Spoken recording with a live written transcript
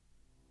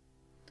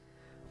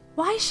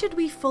Why should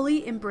we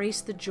fully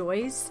embrace the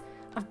joys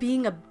of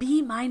being a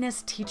B-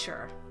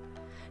 teacher?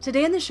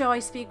 Today on the show, I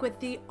speak with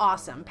the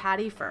awesome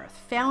Patty Firth,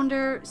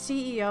 founder,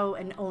 CEO,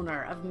 and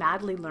owner of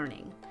Madly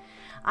Learning.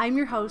 I'm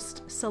your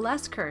host,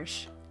 Celeste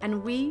Kirsch,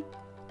 and we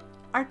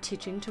are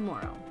Teaching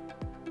Tomorrow.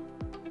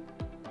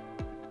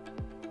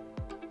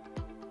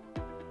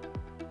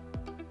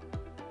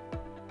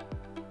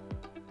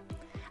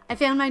 I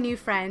found my new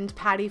friend,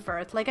 Patty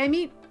Firth, like I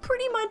meet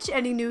pretty much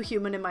any new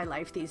human in my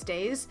life these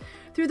days,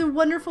 through the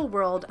wonderful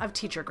world of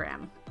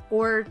Teachergram,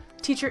 or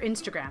Teacher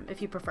Instagram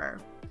if you prefer.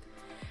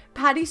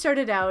 Patty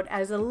started out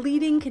as a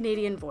leading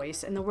Canadian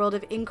voice in the world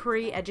of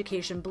inquiry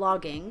education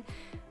blogging,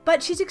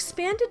 but she's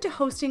expanded to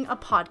hosting a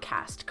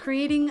podcast,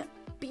 creating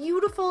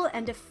beautiful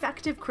and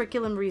effective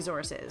curriculum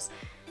resources,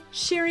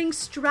 sharing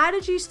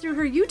strategies through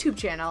her YouTube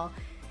channel,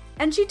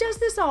 and she does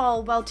this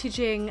all while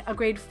teaching a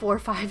grade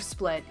 4-5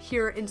 split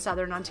here in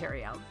Southern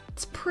Ontario.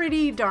 It's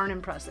pretty darn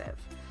impressive.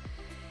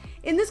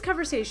 In this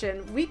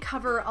conversation, we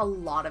cover a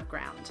lot of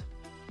ground.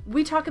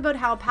 We talk about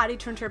how Patty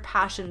turned her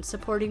passion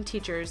supporting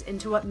teachers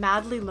into what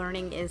Madly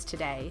Learning is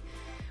today.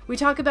 We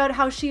talk about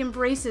how she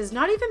embraces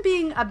not even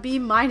being a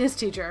B-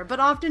 teacher, but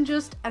often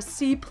just a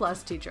C+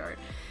 teacher.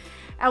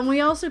 And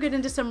we also get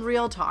into some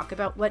real talk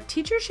about what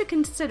teachers should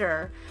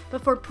consider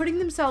before putting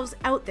themselves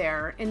out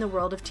there in the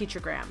world of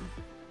Teachergram.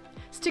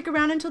 Stick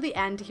around until the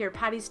end to hear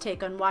Patty's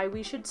take on why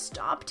we should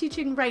stop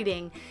teaching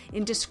writing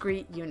in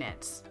discrete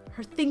units.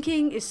 Her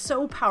thinking is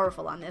so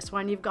powerful on this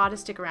one, you've got to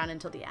stick around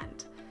until the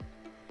end.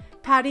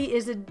 Patty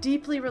is a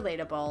deeply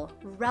relatable,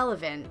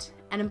 relevant,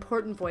 and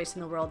important voice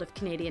in the world of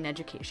Canadian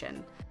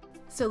education.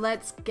 So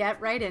let's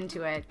get right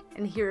into it,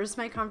 and here's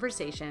my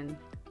conversation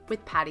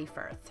with Patty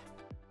Firth.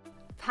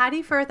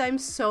 Patty Firth, I'm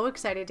so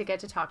excited to get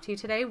to talk to you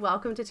today.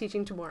 Welcome to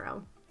Teaching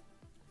Tomorrow.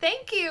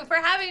 Thank you for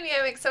having me.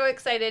 I'm so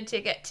excited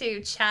to get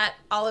to chat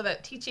all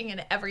about teaching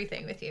and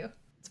everything with you.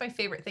 It's my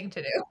favorite thing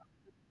to do.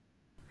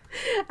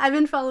 I've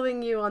been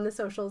following you on the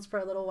socials for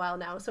a little while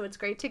now, so it's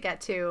great to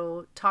get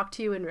to talk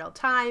to you in real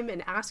time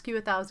and ask you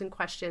 1,000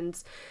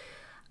 questions.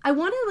 I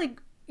want to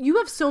you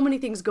have so many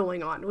things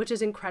going on, which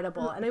is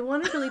incredible. And I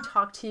want to really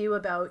talk to you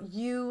about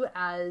you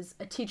as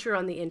a teacher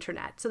on the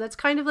internet. So that's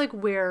kind of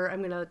where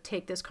I'm going to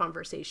take this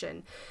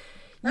conversation.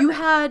 You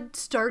had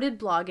started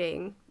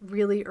blogging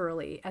really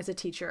early as a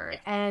teacher,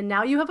 and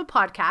now you have a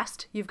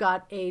podcast. You've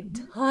got a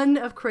ton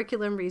of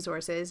curriculum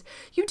resources.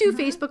 You do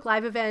Facebook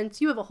Live events.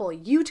 You have a whole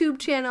YouTube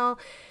channel.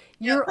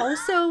 You're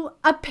also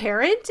a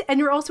parent, and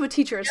you're also a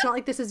teacher. It's not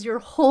like this is your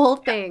whole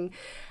thing.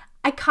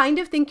 I kind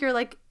of think you're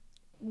like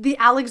the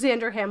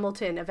Alexander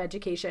Hamilton of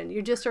education.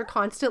 You just are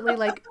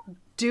constantly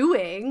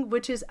doing,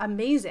 which is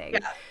amazing.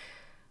 Yeah.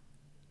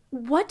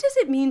 What does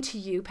it mean to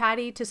you,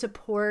 Patty, to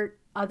support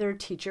other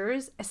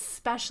teachers,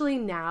 especially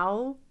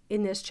now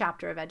in this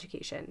chapter of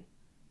education?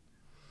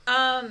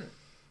 I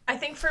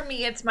think for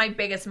me, it's my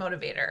biggest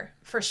motivator,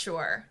 for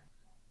sure.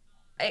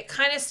 It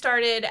kind of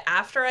started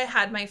after I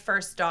had my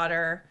first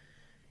daughter.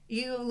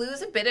 You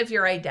lose a bit of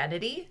your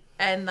identity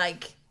and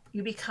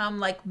you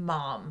become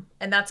mom,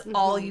 and that's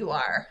all you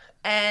are.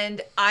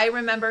 And I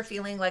remember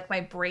feeling like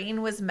my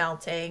brain was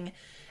melting,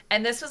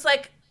 and this was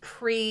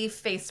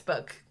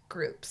pre-Facebook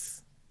groups.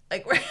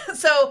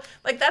 That's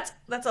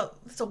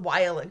a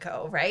while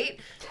ago, right?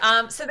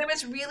 So there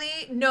was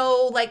really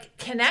no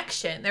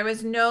connection. There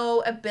was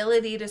no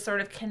ability to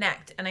sort of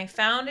connect. And I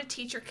found a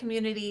teacher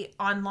community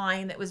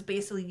online that was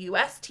basically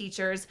US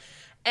teachers.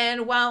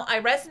 And while I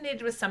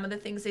resonated with some of the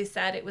things they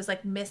said, it was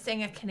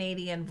missing a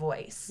Canadian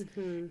voice.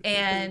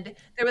 And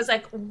there was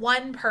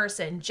one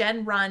person,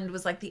 Jen Rund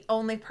was the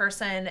only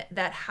person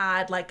that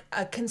had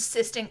a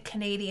consistent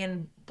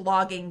Canadian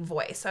blogging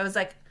voice. So I was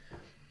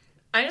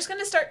I'm just going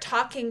to start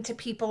talking to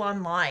people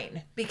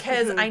online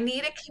because I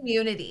need a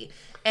community,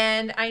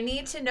 and I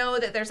need to know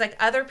that there's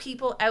other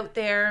people out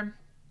there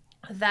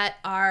that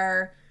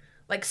are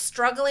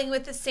struggling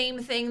with the same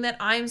thing that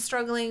I'm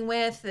struggling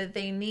with, that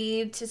they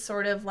need to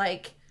sort of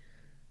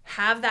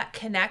have that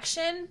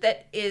connection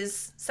that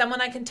is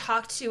someone I can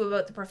talk to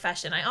about the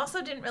profession. I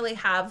also didn't really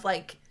have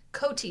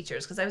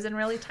co-teachers because I was in a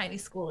really tiny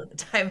school at the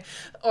time,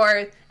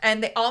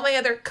 all my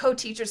other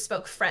co-teachers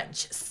spoke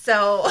French,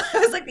 so I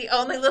was the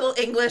only little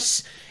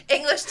English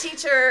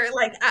teacher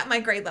at my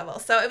grade level,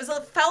 so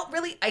felt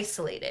really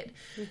isolated.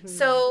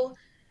 So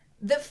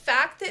the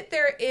fact that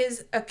there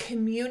is a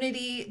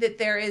community, that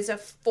there is a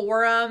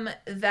forum,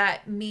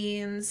 that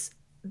means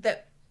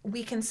that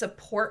we can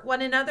support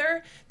one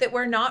another, that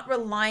we're not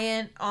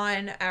reliant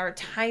on our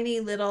tiny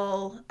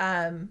little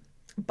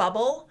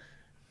bubble,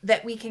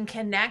 that we can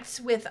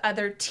connect with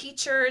other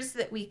teachers,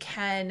 that we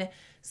can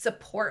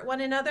support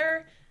one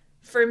another.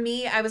 For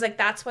me, I was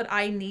that's what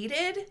I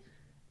needed,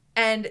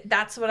 and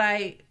that's what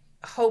I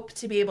hope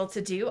to be able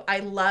to do. I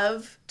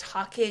love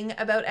talking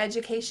about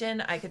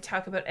education. I could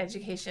talk about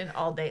education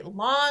all day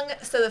long.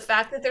 So the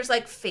fact that there's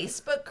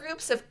Facebook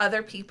groups of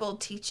other people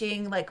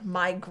teaching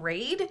my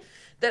grade,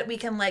 that we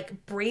can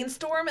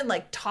brainstorm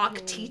and talk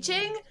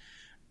teaching,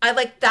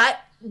 I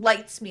that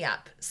lights me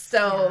up.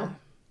 So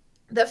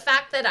the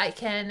fact that I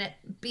can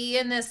be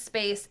in this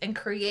space and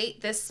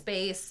create this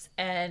space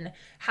and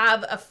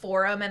have a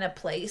forum and a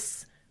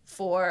place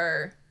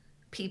for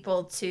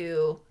people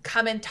to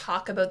come and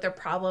talk about their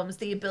problems,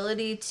 the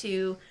ability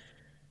to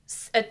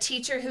a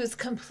teacher who's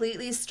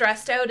completely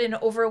stressed out and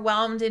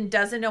overwhelmed and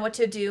doesn't know what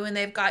to do, and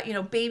they've got,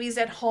 babies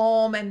at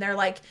home, and they're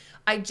like,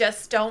 I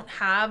just don't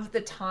have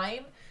the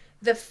time.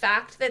 The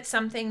fact that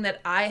something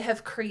that I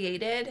have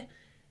created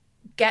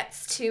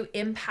gets to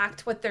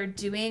impact what they're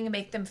doing,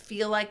 make them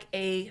feel like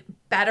a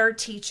better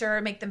teacher,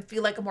 make them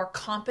feel like a more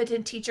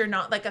competent teacher,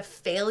 not like a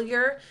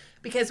failure,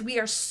 because we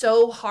are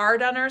so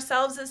hard on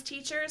ourselves as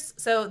teachers.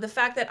 So the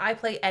fact that I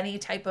play any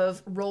type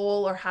of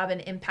role or have an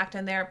impact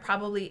in there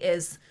probably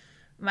is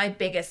my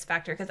biggest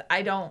factor, because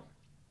I don't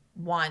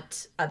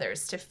want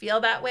others to feel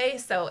that way.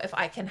 So if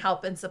I can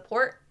help and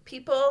support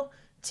people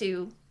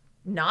to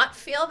not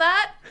feel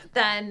that,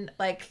 then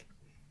like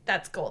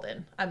that's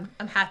golden. I'm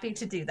happy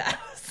to do that.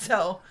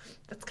 So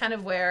that's kind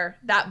of where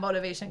that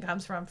motivation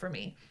comes from for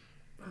me.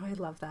 Oh, I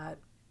love that.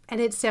 And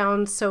it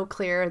sounds so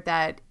clear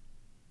that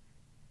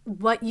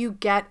what you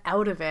get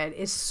out of it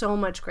is so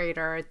much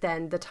greater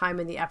than the time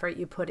and the effort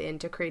you put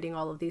into creating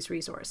all of these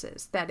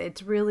resources, that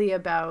it's really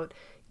about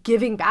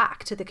giving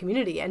back to the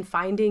community and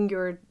finding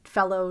your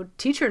fellow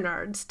teacher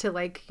nerds to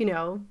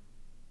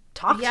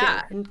talk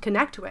to and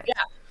connect with.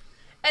 Yeah.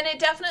 And it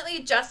definitely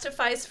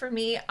justifies for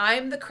me.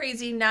 I'm the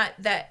crazy nut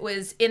that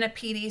was in a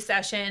PD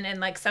session and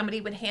like somebody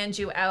would hand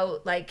you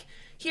out like,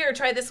 here,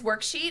 try this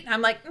worksheet.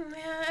 I'm like,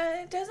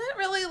 it doesn't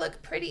really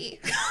look pretty.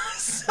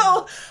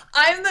 So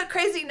I'm the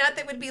crazy nut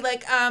that would be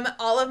like,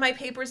 all of my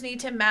papers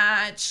need to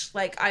match.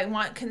 Like I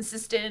want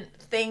consistent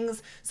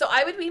things. So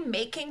I would be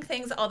making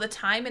things all the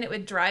time, and it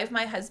would drive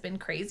my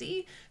husband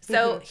crazy.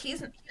 So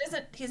he's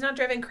not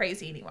driven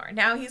crazy anymore.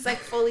 Now he's like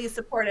fully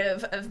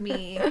supportive of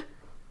me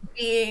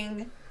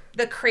being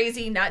the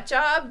crazy nut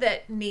job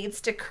that needs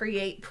to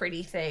create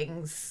pretty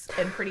things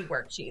and pretty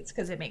worksheets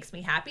because it makes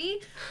me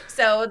happy.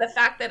 So the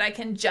fact that I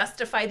can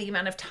justify the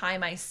amount of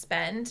time I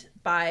spend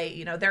by,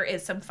 there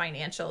is some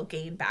financial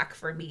gain back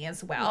for me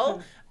as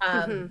well.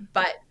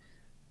 But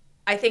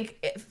I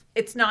think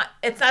that's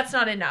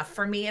not enough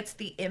for me. It's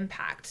the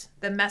impact,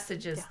 the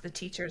messages the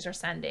teachers are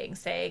sending,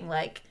 saying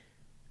like,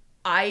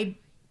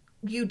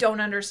 you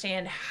don't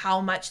understand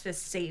how much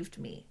this saved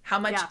me, how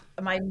much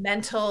my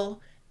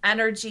mental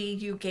energy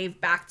you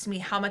gave back to me,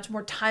 how much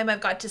more time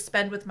I've got to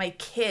spend with my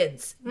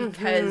kids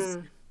because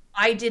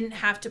I didn't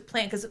have to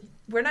plan, because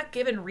we're not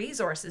given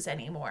resources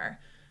anymore.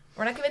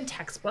 We're not given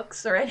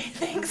textbooks or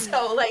anything.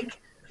 So like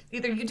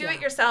either you do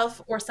it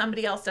yourself or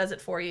somebody else does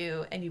it for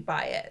you and you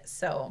buy it.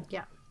 So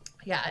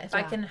if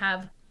I can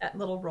have that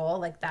little role,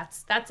 like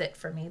that's it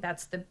for me.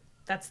 That's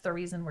the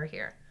reason we're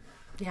here.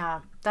 Yeah,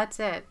 that's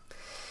it.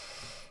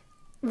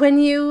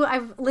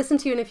 I've listened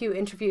to you in a few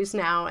interviews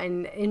now,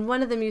 and in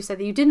one of them you said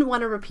that you didn't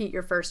want to repeat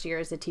your first year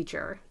as a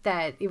teacher,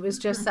 that it was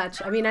just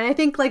and I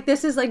think like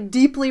this is like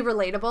deeply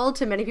relatable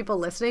to many people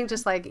listening,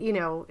 just like,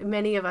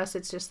 many of us,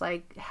 it's just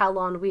like hell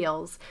on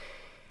wheels.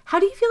 How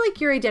do you feel like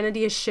your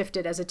identity has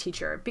shifted as a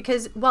teacher?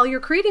 Because while you're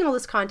creating all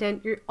this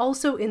content, you're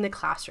also in the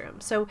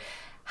classroom. So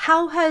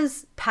how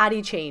has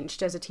Patty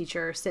changed as a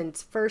teacher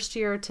since first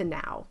year to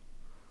now?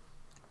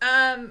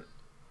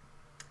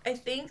 I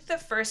think the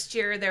first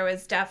year there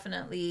was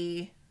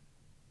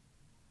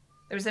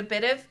a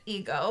bit of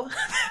ego.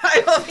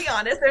 I will be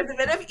honest. There's a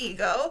bit of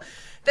ego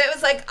that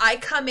was like, I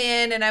come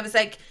in and I was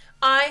like,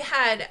 I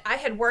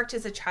had worked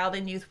as a child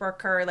and youth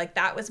worker. Like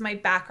that was my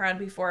background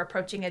before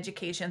approaching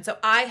education. So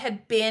I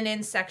had been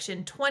in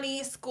Section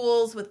 20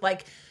 schools with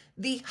like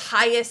the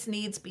highest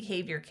needs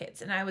behavior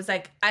kids. And I was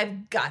like,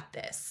 I've got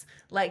this.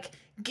 Like,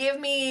 give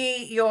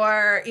me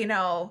your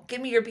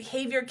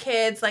behavior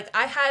kids. Like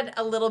I had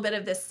a little bit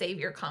of this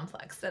savior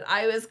complex that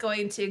I was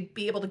going to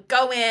be able to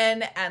go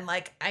in and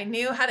like, I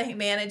knew how to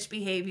manage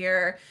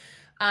behavior.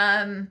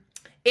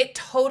 It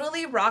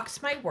totally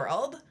rocked my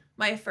world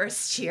my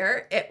first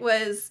year. It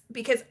was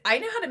because I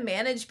knew how to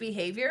manage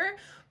behavior,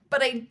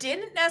 but I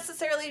didn't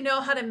necessarily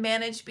know how to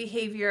manage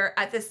behavior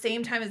at the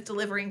same time as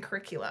delivering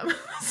curriculum.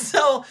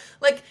 So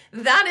like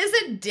that is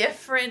a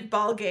different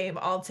ballgame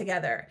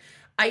altogether.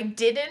 I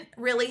didn't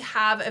really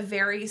have a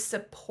very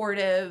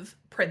supportive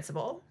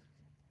principal.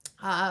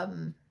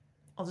 I'll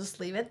just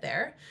leave it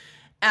there.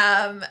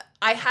 I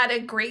had a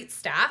great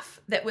staff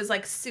that was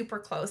like super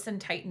close and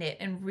tight knit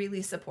and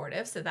really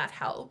supportive. So that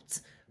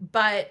helped.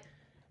 But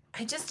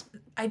I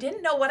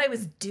didn't know what I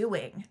was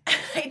doing.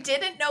 I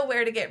didn't know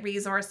where to get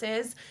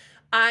resources.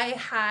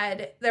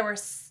 There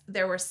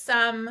were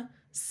some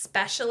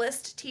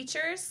specialist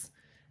teachers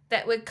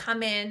that would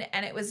come in,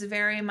 and it was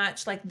very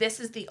much like, this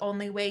is the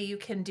only way you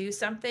can do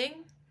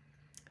something,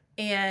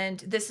 and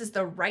this is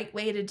the right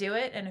way to do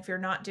it, and if you're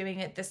not doing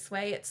it this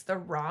way, it's the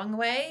wrong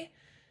way.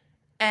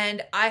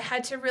 And I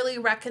had to really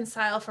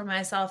reconcile for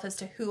myself as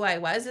to who I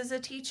was as a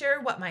teacher,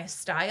 what my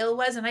style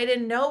was, and I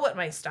didn't know what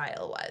my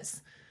style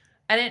was.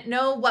 I didn't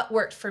know what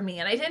worked for me,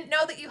 and I didn't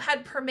know that you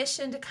had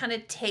permission to kind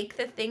of take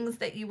the things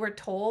that you were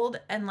told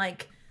and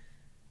like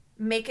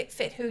make it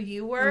fit who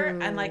you were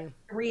and like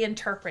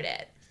reinterpret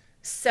it.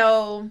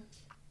 So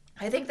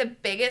I think the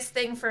biggest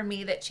thing for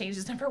me that changed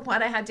is, number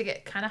one, I had to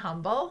get kind of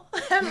humble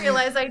and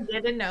realize I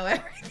didn't know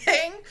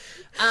everything.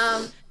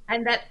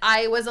 And that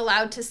I was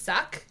allowed to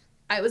suck.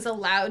 I was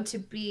allowed to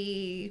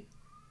be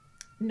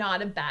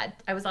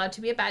I was allowed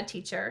to be a bad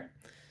teacher.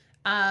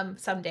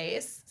 Some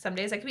days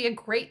I could be a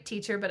great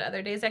teacher, but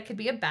other days I could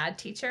be a bad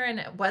teacher, and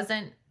I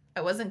wasn't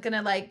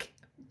gonna like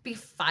be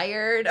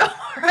fired, or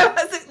I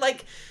wasn't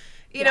like,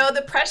 you know,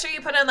 the pressure you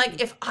put on, like,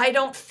 if I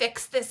don't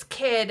fix this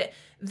kid,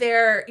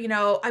 they're, you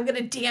know, I'm going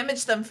to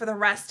damage them for the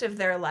rest of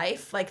their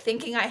life. Like,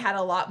 thinking I had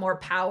a lot more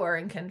power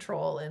and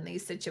control in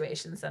these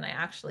situations than I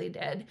actually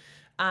did.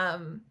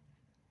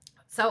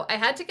 So I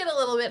had to get a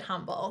little bit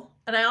humble,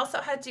 and I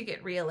also had to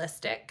get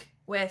realistic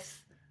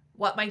with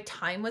what my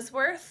time was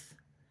worth,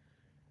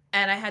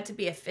 and I had to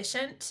be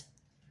efficient.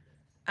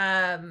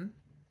 I've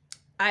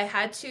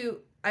had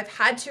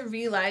to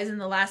realize in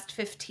the last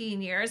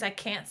 15 years, I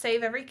can't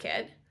save every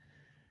kid.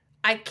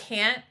 I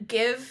can't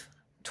give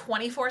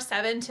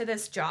 24/7 to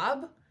this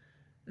job,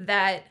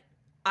 that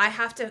I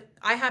have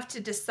to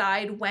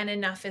decide when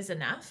enough is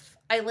enough.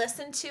 I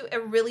listened to a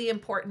really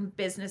important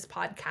business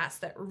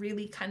podcast that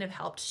really kind of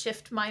helped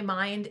shift my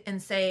mind in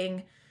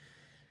saying,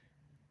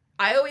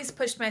 I always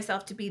pushed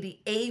myself to be the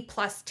A+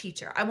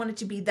 teacher. I wanted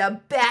to be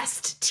the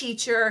best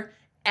teacher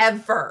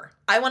ever.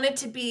 I wanted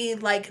to be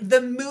like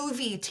the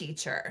movie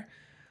teacher,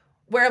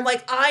 where I'm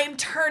like, I'm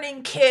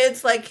turning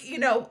kids, like, you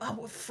know,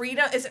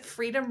 is it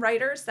Freedom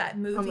Writers, that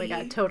movie? Oh my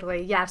God,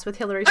 totally. Yes, with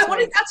Hilary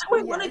Swank. That's who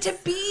I wanted to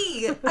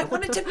be. I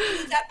wanted to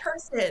be that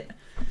person.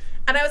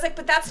 And I was like,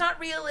 but that's not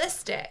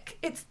realistic.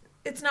 It's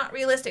not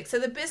realistic. So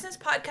the business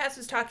podcast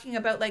was talking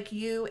about like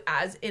you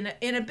as in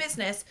a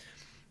business.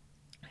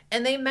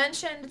 And they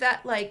mentioned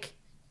that like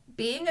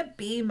being a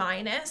B-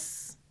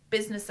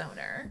 business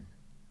owner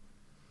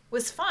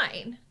was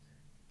fine.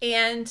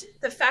 And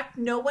the fact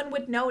no one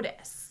would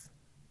notice.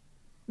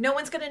 No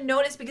one's going to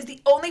notice, because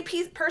the only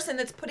person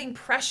that's putting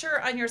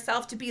pressure on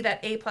yourself to be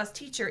that A+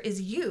 teacher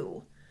is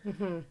you.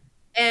 Mm-hmm.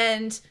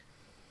 And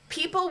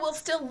people will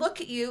still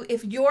look at you.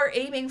 If you're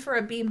aiming for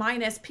a B-,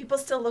 people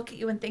still look at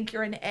you and think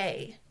you're an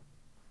A.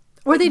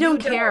 Or they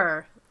don't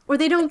care. Or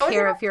they don't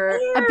care if you're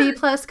a B+,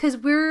 because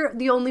we're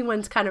the only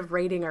ones kind of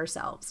rating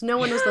ourselves. No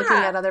one is looking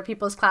at other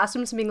people's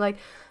classrooms and being like,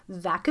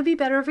 that could be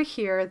better over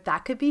here.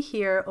 That could be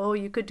here. Oh,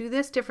 you could do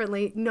this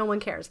differently. No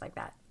one cares like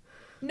that.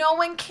 No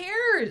one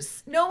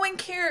cares. No one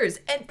cares.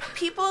 And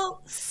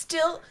people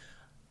still,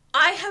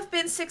 I have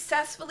been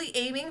successfully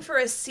aiming for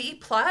a C+,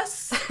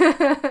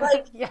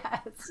 like, yes,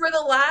 for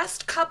the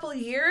last couple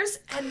years,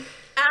 and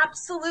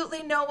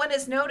absolutely no one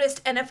has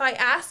noticed. And if I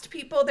asked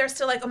people, they're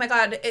still like, oh my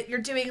God, you're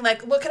doing,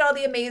 like, look at all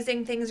the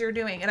amazing things you're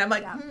doing. And I'm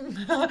like,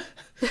 in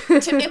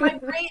my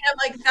brain, I'm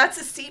like, that's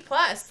a C+.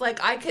 Like,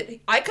 I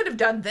could have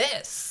done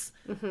this.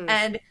 Mm-hmm.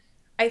 And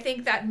I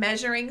think that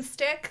measuring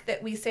stick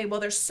that we say,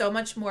 well, there's so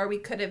much more we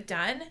could have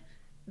done,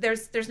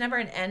 there's never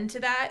an end to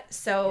that.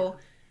 So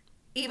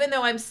even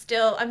though I'm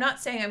not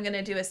saying I'm going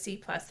to do a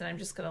C+ and I'm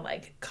just going to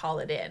like call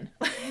it in.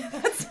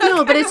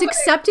 No, but it's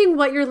accepting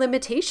what your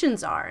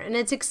limitations are, and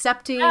it's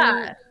accepting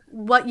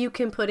what you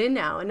can put in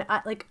now. And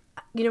like,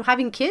 you know,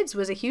 having kids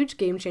was a huge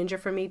game changer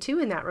for me too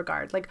in that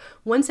regard. Like,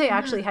 once I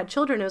actually had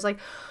children, I was like,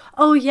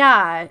 oh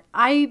yeah,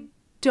 I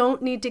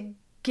don't need to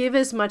give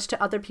as much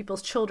to other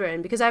people's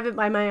children, because I have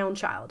my own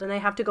child and I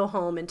have to go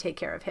home and take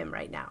care of him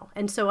right now.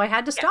 And so I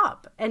had to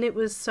stop, and it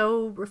was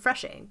so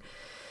refreshing.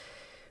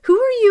 Who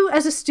were you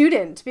as a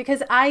student?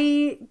 Because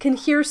I can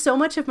hear so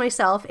much of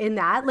myself in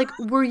that. Like,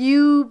 were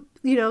you,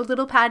 you know,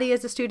 little Patty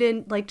as a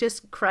student, like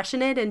just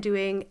crushing it and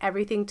doing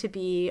everything to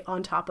be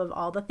on top of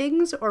all the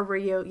things? Or were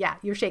you,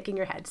 you're shaking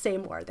your head, say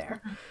more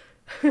there.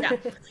 Yeah.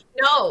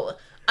 No,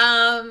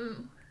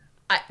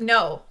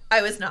 no,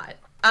 I was not.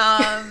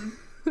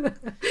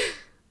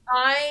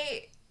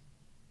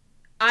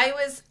 I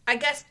was, I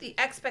guess the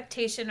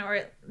expectation,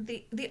 or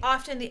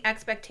often the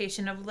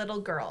expectation of little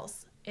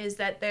girls is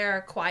that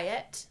they're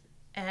quiet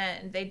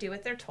and they do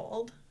what they're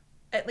told.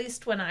 At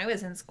least when I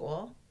was in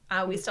school,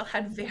 we still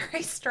had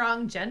very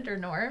strong gender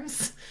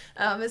norms,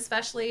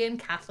 especially in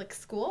Catholic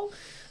school.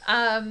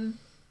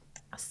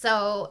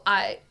 So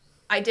I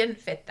didn't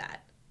fit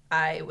that.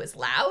 I was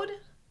loud.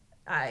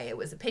 I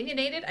was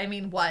opinionated.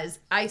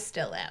 I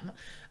still am.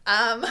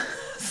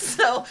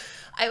 So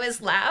I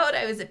was loud,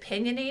 I was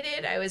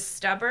opinionated, I was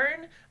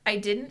stubborn, I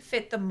didn't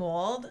fit the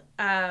mold.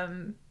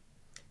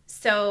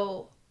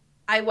 So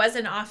I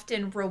wasn't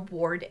often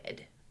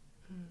rewarded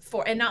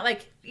for, and not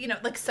like, you know,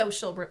 like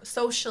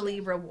socially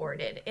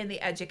rewarded in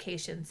the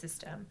education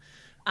system.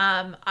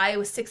 I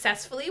was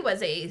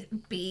a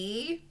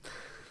B-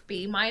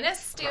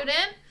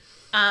 student.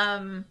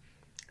 I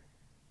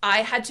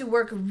had to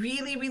work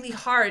really, really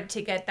hard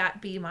to get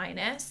that B-.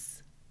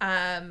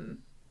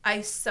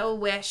 I so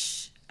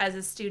wish as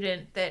a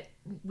student that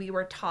we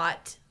were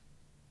taught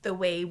the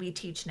way we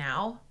teach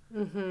now.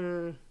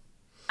 Mm-hmm.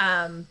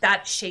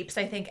 That shapes,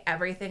 I think,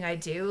 everything I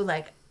do.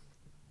 Like,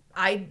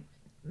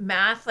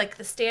 math, like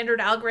the standard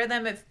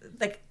algorithm, if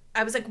like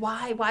I was like,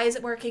 why is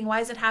it working? Why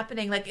is it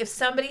happening? Like if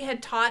somebody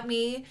had taught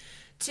me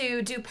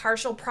to do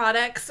partial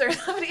products, or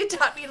somebody had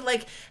taught me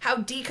like how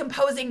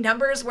decomposing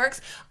numbers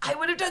works, I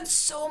would have done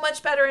so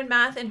much better in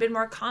math and been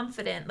more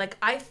confident. Like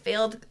I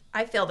failed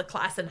a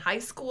class in high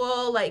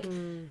school. Like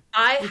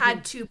I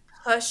had to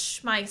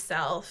push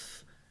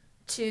myself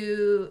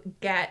to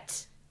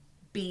get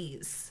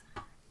B's.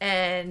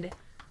 And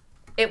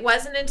it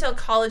wasn't until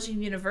college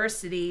and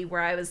university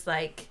where I was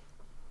like,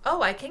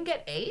 oh, I can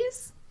get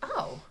A's?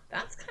 Oh,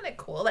 that's kind of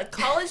cool. Like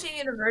college and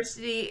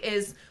university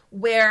is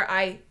where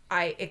I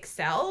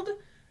excelled.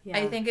 Yeah.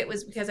 I think it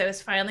was because I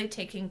was finally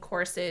taking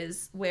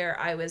courses where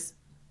I was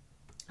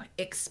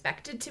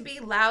expected to be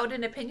loud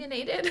and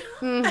opinionated.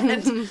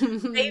 And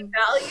they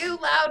value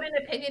loud and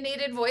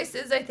opinionated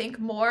voices, I think,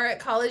 more at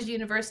college,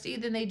 university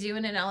than they do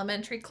in an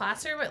elementary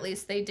classroom. At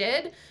least they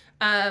did.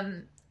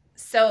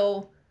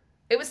 So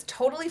it was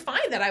totally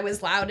fine that I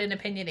was loud and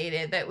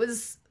opinionated. That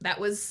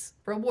was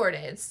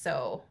rewarded.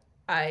 So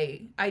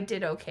I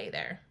did okay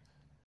there.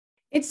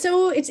 It's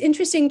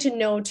interesting to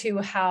know too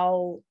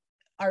how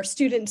our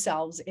student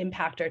selves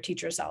impact our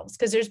teacher selves,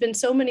 because there's been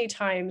so many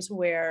times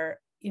where,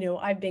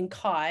 I've been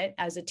caught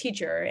as a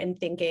teacher and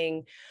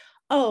thinking,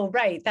 oh,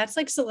 right, that's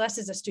like Celeste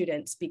is a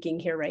student speaking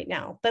here right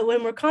now. But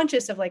when we're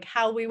conscious of like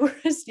how we were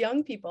as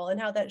young people and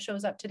how that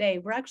shows up today,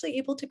 we're actually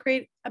able to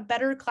create a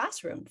better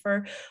classroom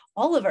for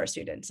all of our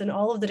students and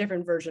all of the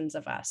different versions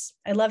of us.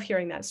 I love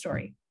hearing that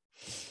story.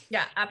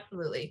 Yeah,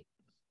 absolutely.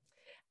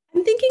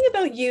 I'm thinking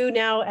about you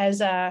now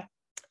as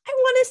I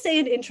want to say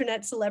an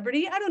internet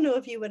celebrity. I don't know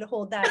if you would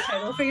hold that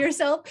title for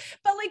yourself,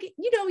 but like,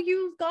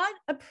 you've got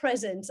a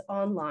presence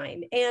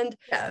online, and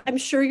I'm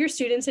sure your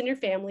students and your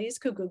families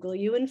could Google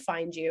you and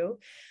find you.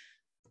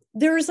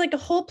 There's like a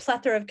whole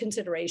plethora of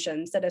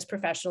considerations that as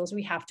professionals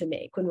we have to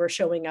make when we're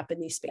showing up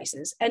in these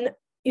spaces. And,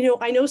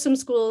 I know some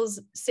schools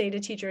say to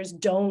teachers,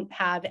 don't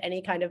have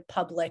any kind of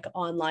public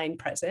online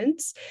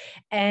presence.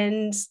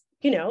 And,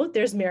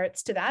 there's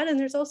merits to that. And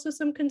there's also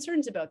some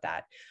concerns about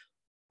that.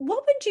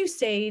 What would you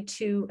say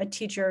to a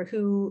teacher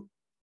who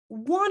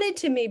wanted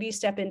to maybe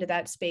step into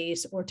that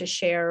space, or to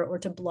share, or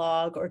to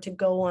blog, or to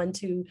go on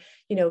to,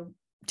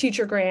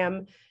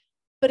 Teachergram,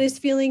 but is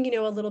feeling,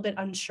 a little bit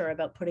unsure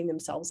about putting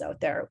themselves out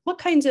there? What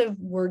kinds of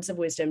words of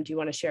wisdom do you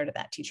want to share to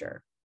that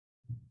teacher?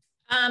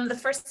 The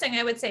first thing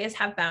I would say is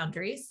have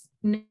boundaries.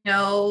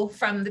 Know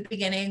from the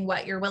beginning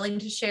what you're willing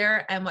to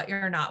share and what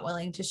you're not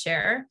willing to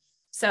share.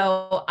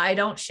 So I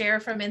don't share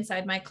from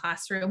inside my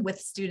classroom with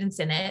students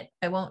in it.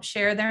 I won't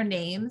share their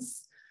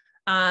names.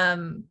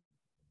 I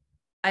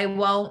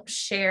won't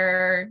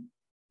share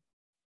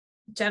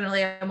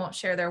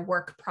their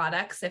work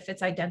products if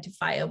it's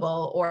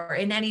identifiable or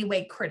in any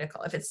way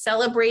critical. If it's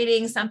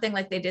celebrating something,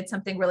 like they did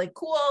something really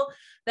cool,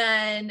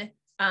 then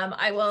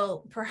I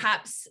will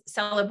perhaps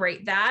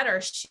celebrate that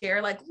or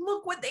share like,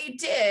 look what they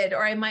did.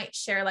 Or I might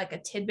share like a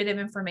tidbit of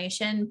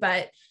information,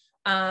 but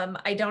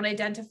I don't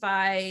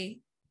identify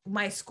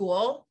my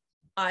school.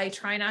 I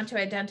try not to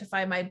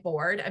identify my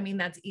board. I mean,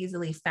 that's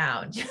easily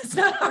found. It's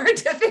not hard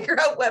to figure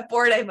out what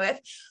board I'm with,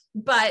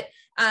 but,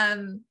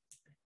 and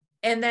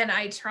then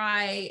I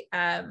try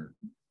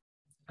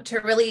to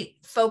really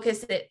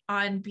focus it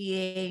on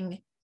being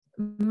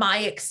my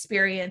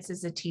experience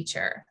as a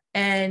teacher,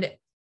 and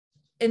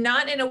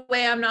not in a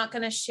way, I'm not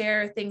going to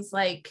share things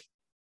like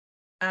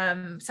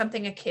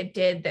something a kid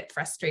did that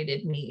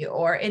frustrated me,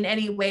 or in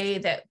any way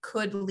that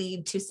could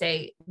lead to,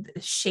 say, the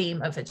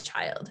shame of a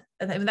child.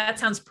 I mean, that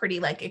sounds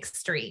pretty like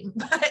extreme,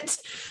 but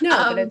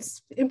but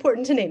it's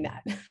important to name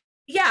that.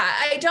 Yeah,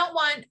 I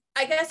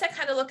guess I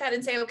kind of look at it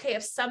and say, okay,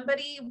 if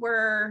somebody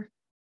were,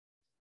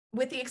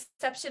 with the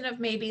exception of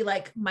maybe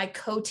like my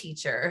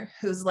co-teacher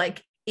who's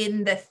like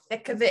in the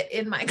thick of it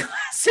in my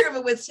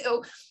classroom,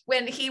 so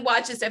when he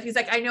watches stuff, he's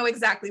like, I know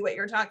exactly what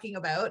you're talking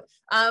about.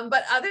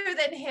 But other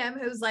than him,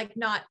 who's like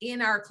not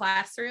in our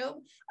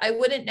classroom, I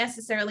wouldn't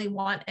necessarily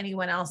want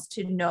anyone else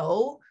to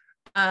know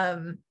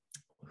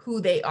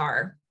who they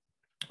are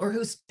or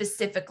who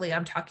specifically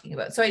I'm talking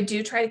about. So I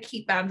do try to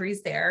keep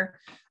boundaries there.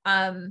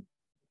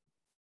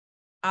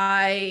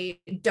 I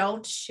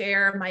don't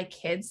share my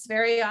kids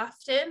very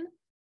often.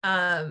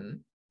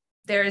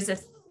 There's a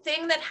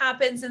thing that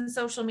happens in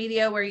social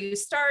media where you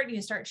start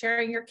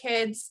sharing your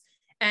kids,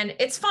 and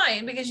it's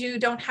fine because you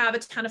don't have a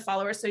ton of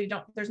followers. So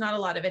there's not a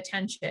lot of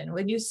attention.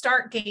 When you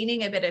start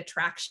gaining a bit of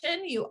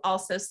traction, you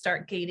also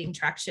start gaining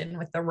traction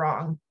with the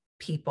wrong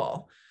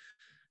people.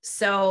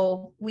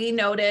 So we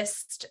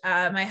noticed,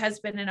 my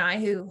husband and I,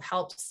 who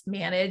helps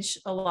manage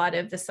a lot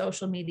of the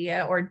social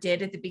media, or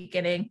did at the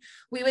beginning,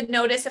 we would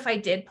notice if I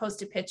did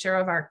post a picture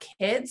of our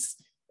kids,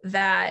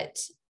 that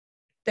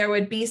there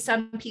would be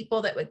some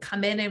people that would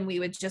come in and we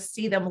would just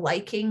see them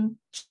liking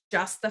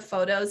just the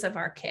photos of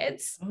our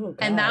kids. Oh,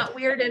 and that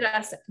weirded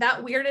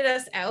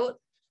us out.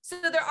 So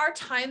there are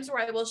times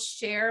where I will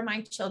share my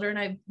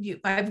children.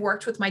 I've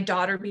worked with my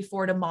daughter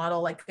before to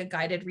model like a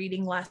guided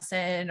reading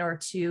lesson, or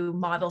to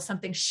model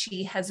something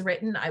she has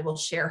written. I will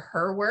share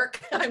her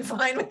work. I'm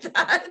fine with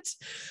that.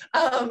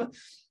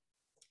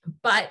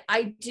 But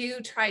I do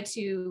try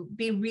to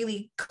be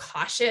really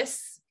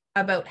cautious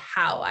about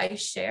how I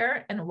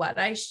share and what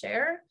I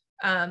share,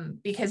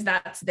 because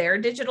that's their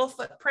digital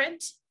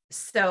footprint.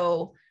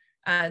 So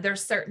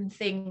there's certain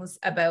things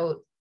about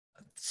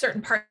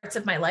certain parts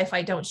of my life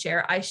I don't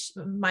share.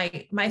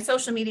 My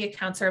social media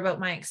accounts are about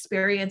my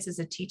experience as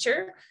a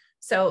teacher.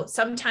 So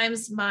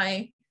sometimes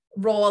my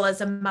role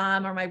as a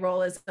mom or my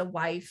role as a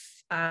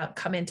wife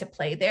come into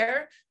play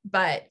there,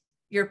 but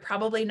you're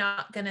probably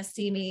not going to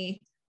see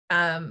me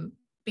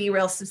be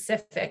real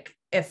specific.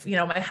 If, you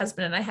know, my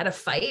husband and I had a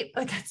fight,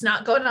 like it's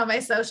not going on my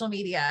social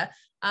media.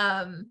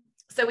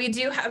 So we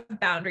do have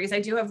boundaries. I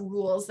do have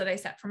rules that I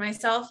set for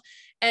myself.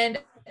 And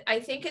I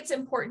think it's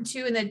important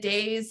too, in the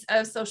days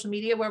of social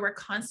media where we're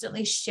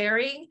constantly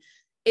sharing,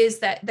 is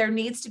that there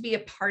needs to be a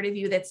part of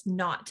you that's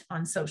not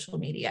on social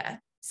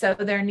media. So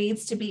there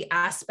needs to be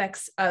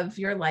aspects of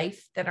your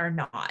life that are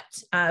not.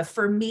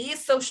 For me,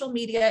 social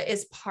media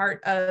is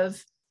part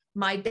of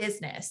my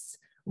business.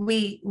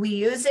 We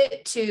use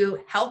it to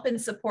help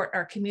and support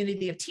our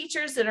community of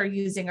teachers that are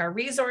using our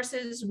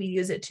resources. We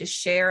use it to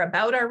share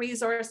about our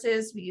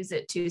resources. We use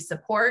it to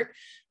support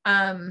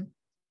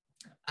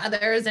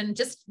others and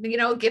just, you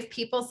know, give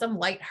people some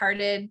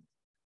lighthearted,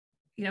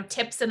 you know,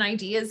 tips and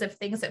ideas of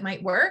things that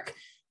might work.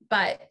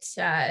 But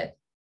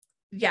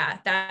yeah,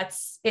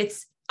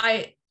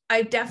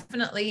 I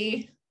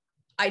definitely,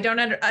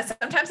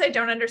 sometimes I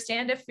don't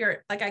understand if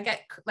you're like, I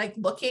get like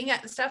looking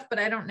at stuff, but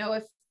I don't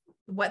know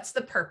what's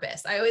the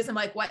purpose. I always am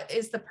like, what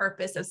is the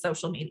purpose of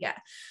social media?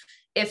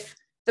 If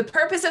the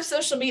purpose of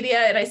social media,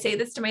 and I say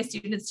this to my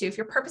students too, if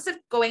your purpose of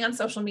going on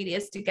social media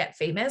is to get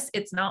famous,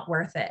 it's not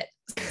worth it.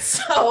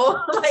 So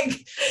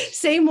like,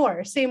 say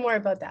more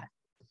about that.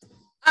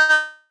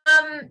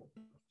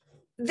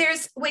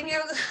 There's, when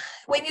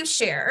you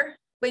share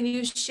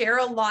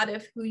a lot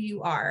of who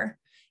you are,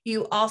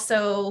 you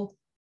also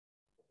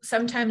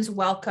sometimes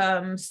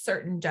welcome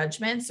certain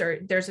judgments, or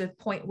there's a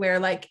point where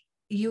like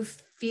you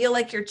feel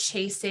like you're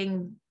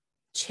chasing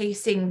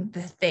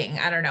the thing.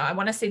 I don't know. I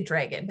want to say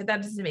dragon, but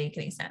that doesn't make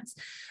any sense,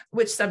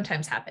 which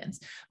sometimes happens.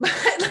 But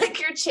like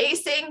you're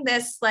chasing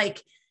this,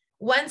 like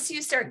once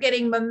you start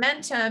getting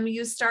momentum,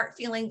 you start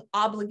feeling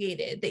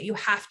obligated that you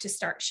have to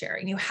start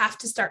sharing. You have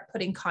to start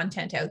putting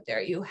content out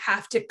there. You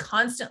have to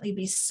constantly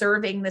be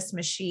serving this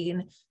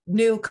machine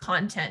new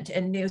content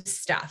and new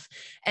stuff.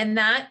 And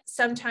that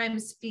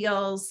sometimes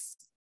feels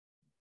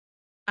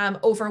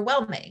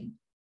overwhelming.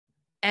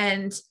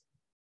 And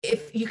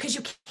because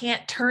you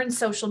can't turn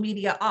social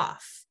media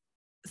off.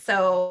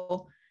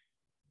 So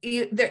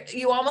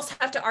you almost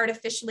have to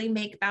artificially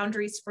make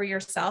boundaries for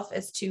yourself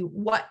as to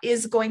what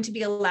is going to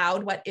be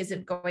allowed, what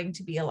isn't going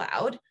to be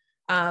allowed,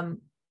 and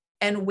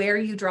where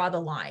you draw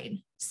the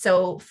line.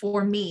 So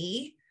for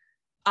me,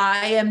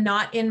 I am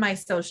not in my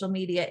social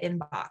media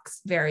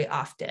inbox very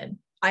often.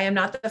 I am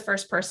not the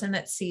first person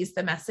that sees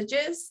the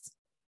messages.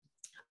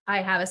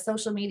 I have a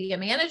social media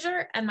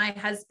manager and my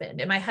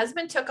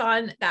husband took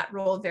on that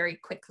role very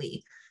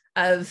quickly.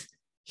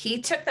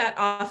 He took that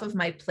off of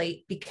my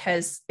plate,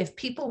 because if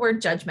people were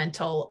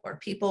judgmental or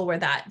people were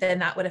then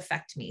that would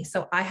affect me.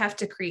 So I have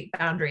to create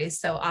boundaries.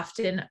 So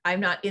often I'm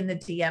not in the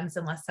DMs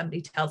unless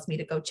somebody tells me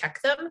to go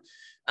check them.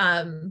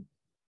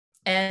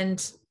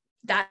 And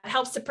that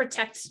helps to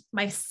protect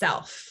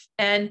myself.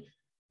 And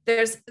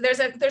there's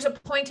a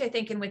point, I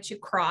think, in which you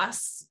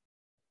cross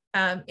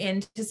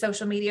into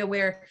social media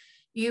where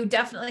you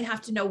definitely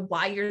have to know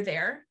why you're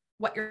there,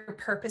 what your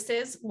purpose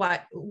is,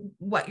 what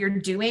you're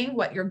doing,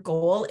 what your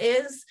goal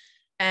is,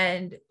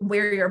 and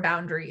where your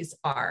boundaries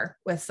are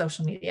with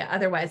social media.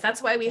 Otherwise,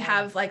 that's why we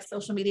have like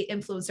social media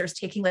influencers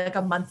taking like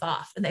a month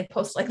off, and they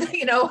post like,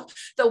 you know,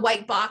 the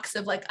white box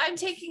of like, I'm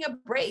taking a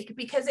break,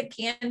 because it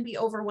can be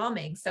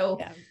overwhelming. So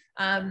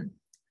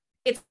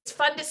it's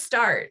fun to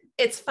start.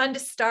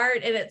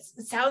 And it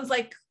sounds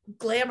like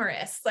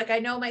glamorous. Like I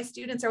know my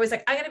students are always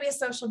like, I'm going to be a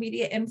social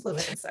media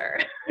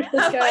influencer.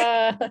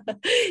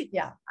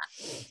 Yeah.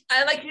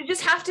 And like, you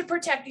have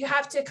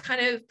to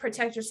kind of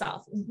protect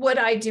yourself. Would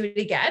I do it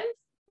again?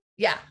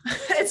 Yeah,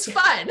 it's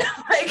fun.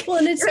 Like, well,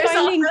 and it's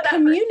finding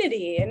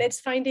community and it's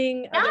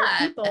finding other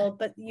people,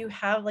 but you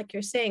have, like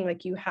you're saying,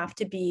 like you have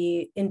to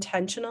be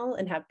intentional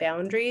and have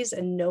boundaries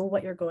and know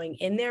what you're going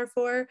in there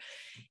for.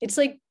 It's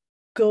like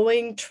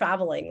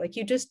traveling. Like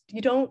you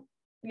don't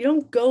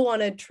go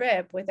on a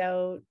trip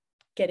without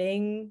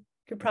getting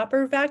your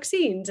proper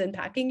vaccines and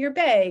packing your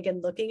bag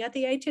and looking at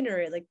the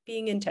itinerary, like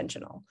being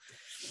intentional.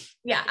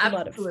 Yeah,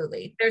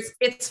 absolutely.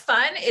 It's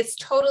fun. It's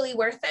totally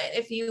worth it.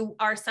 If you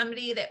are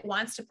somebody that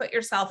wants to put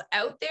yourself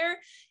out there,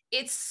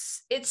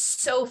 it's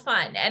so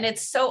fun. And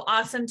it's so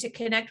awesome to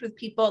connect with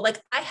people. Like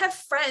I have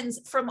friends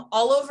from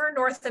all over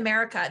North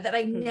America that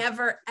I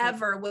never,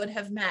 ever would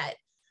have met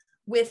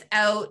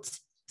without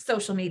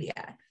social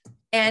media.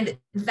 And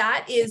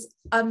that is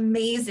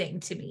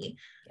amazing to me.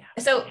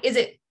 Yeah. So is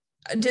it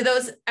Do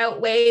those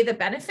outweigh the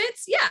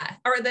benefits? Yeah.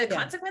 Or the Yeah.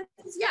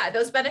 consequences? Yeah,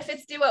 those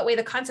benefits do outweigh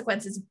the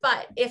consequences.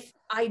 But if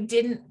I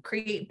didn't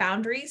create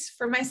boundaries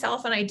for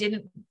myself and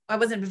I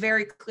wasn't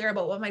very clear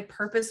about what my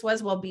purpose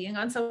was while being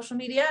on social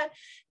media,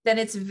 then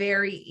it's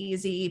very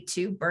easy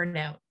to burn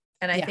out.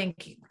 And I Yeah.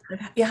 think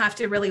you have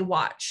to really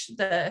watch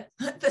the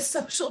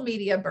social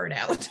media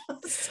burnout.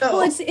 So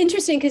Well, it's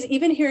interesting because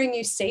even hearing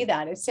you say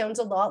that, it sounds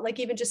a lot like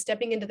even just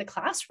stepping into the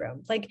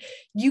classroom. Like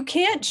you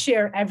can't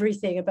share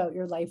everything about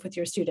your life with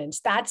your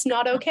students. That's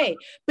not okay.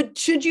 But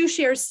should you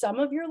share some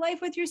of your life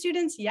with your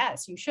students?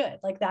 Yes, you should.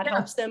 Like that Yeah.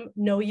 helps them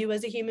know you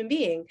as a human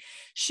being.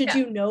 Should Yeah.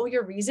 you know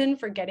your reason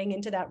for getting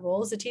into that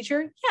role as a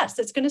teacher? Yes,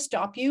 that's going to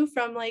stop you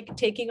from like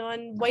taking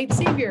on white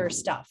savior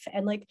stuff.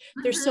 And like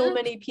there's so Mhm.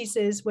 many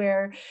pieces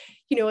where,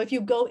 you know, if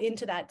you go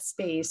into that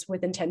space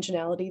with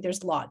intentionality,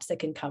 there's lots that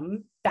can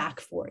come back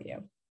for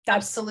you.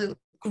 That's Absolutely.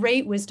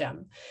 great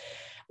wisdom.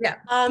 Yeah.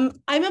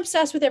 I'm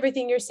obsessed with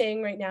everything you're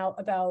saying right now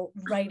about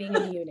writing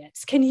in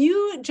units. Can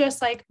you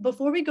just like,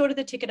 before we go to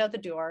the ticket out the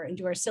door and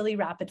do our silly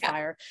rapid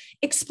fire,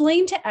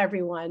 explain to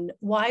everyone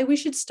why we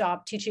should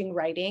stop teaching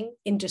writing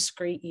in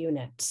discrete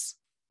units?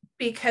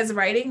 Because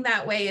writing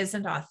that way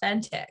isn't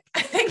authentic.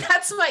 I think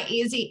that's my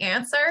easy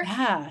answer.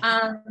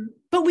 Yeah.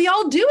 But we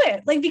all do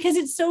it like because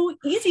it's so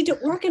easy to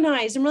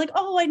organize and we're like,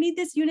 oh, I need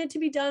this unit to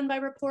be done by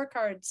report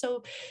card.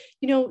 So,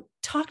 you know,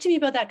 talk to me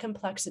about that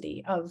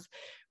complexity of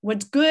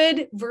what's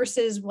good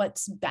versus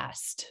what's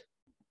best.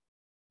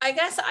 I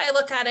guess I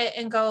look at it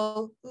and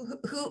go,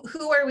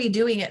 who are we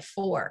doing it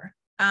for?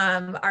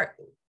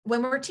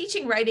 When we're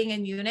teaching writing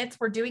in units,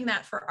 we're doing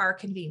that for our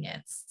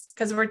convenience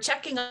because we're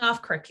checking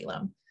off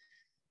curriculum.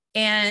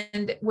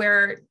 And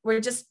we're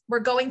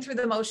going through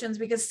the motions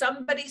because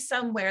somebody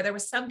somewhere, there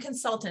was some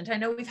consultant, I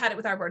know we've had it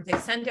with our board, they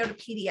send out a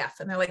PDF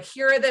and they're like,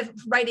 here are the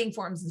writing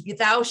forms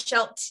thou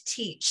shalt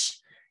teach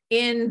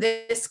in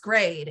this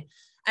grade.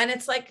 And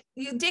it's like,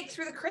 you dig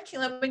through the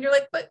curriculum and you're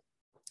like, but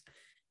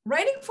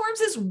writing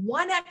forms is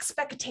one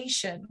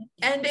expectation.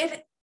 And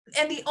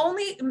the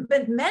only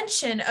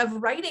mention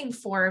of writing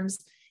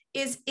forms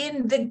is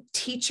in the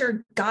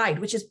teacher guide,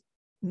 which is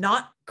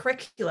not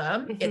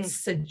curriculum, it's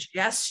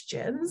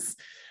suggestions.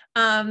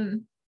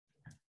 And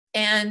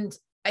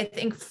I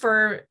think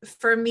for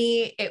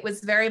me, it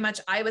was very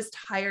much, I was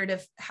tired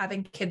of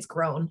having kids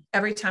groan.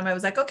 Every time I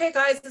was like, okay,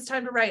 guys, it's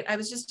time to write. I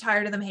was just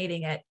tired of them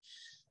hating it.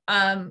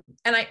 And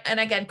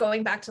again,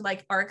 going back to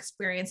like our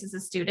experience as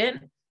a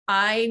student,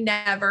 I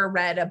never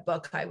read a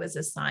book I was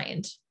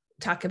assigned.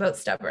 Talk about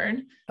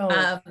stubborn.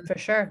 For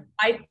sure.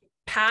 I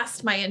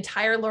passed my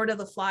entire Lord of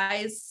the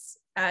Flies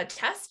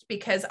test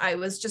because I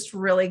was just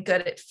really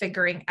good at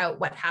figuring out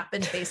what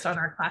happened based on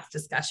our class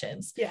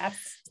discussions. Yeah.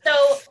 So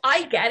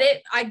I get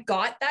it. I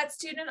got that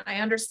student. I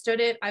understood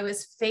it. I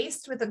was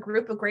faced with a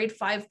group of grade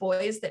 5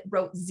 boys that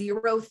wrote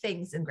 0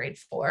 things in grade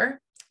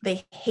 4.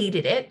 They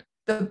hated it.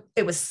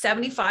 It was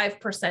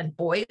 75%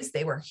 boys.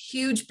 They were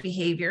huge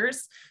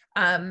behaviors.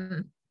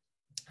 And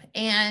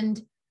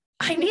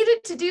I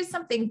needed to do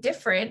something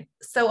different.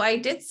 So I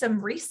did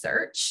some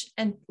research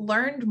and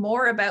learned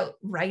more about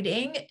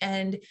writing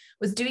and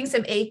was doing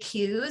some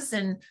AQs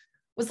and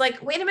was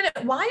like, wait a minute,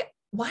 why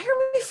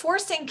are we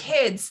forcing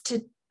kids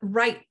to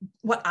write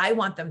what I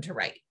want them to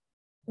write?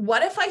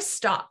 What if I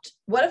stopped?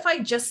 What if I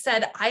just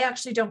said, I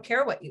actually don't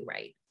care what you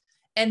write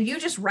and you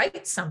just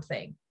write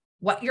something,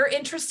 what you're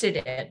interested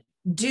in,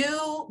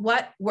 do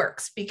what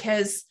works,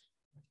 because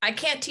I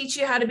can't teach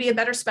you how to be a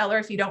better speller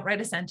if you don't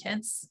write a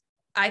sentence.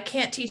 I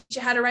can't teach you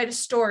how to write a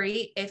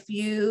story if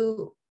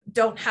you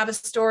don't have a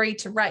story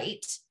to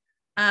write,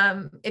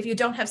 if you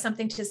don't have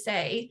something to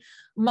say.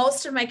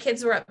 Most of my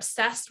kids were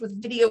obsessed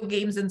with video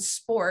games and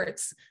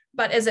sports,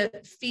 but as a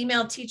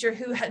female teacher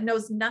who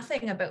knows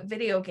nothing about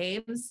video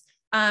games,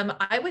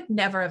 I would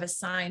never have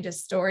assigned a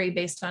story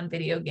based on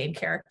video game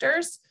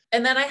characters.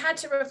 And then I had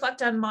to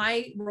reflect on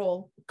my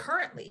role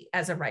currently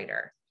as a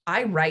writer.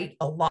 I write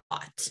a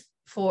lot.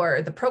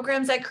 For the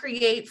programs I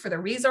create, for the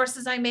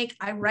resources I make,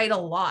 I write a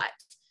lot.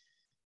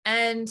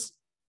 And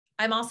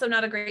I'm also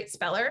not a great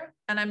speller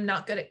and I'm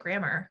not good at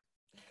grammar,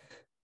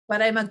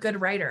 but I'm a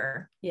good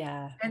writer.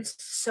 Yeah. And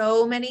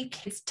so many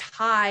kids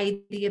tie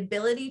the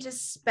ability to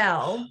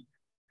spell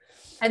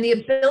and the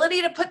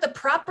ability to put the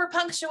proper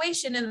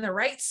punctuation in the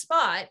right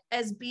spot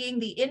as being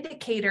the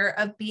indicator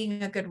of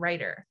being a good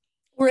writer.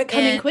 Or it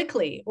coming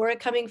quickly, or it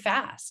coming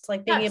fast,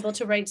 like being able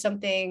to write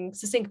something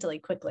succinctly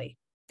quickly.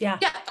 Yeah.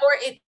 Yeah. Or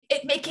it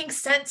making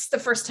sense the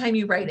first time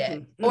you write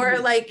it, or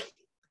like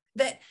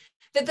that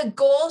the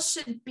goal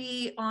should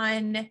be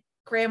on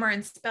grammar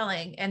and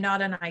spelling and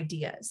not on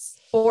ideas,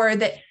 or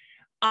that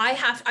I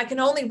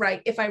can only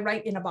write if I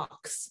write in a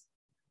box.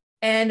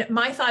 And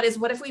my thought is,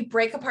 what if we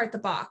break apart the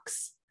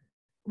box,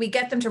 we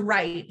get them to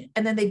write,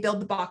 and then they build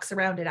the box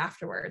around it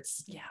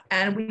afterwards. Yeah.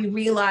 And we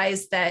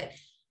realize that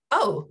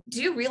oh,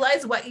 do you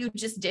realize what you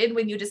just did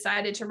when you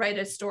decided to write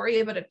a story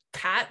about a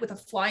cat with a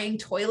flying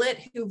toilet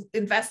who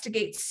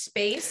investigates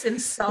space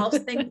and solves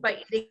things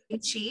by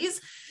eating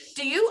cheese?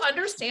 Do you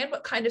understand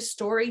what kind of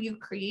story you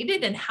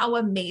created and how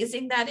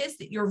amazing that is,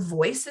 that your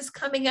voice is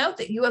coming out,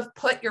 that you have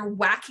put your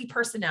wacky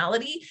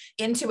personality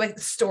into a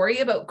story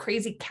about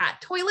crazy cat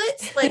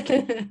toilets? Like,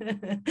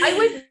 I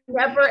would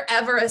never,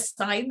 ever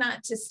assign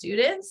that to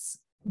students,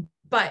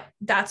 but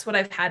that's what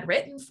I've had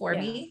written for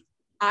me.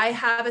 I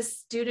have a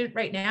student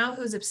right now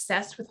who's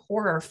obsessed with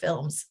horror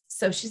films.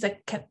 So she's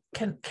like,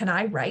 can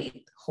I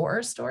write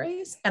horror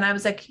stories? And I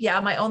was like, yeah,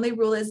 my only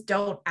rule is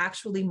don't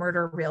actually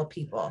murder real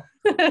people.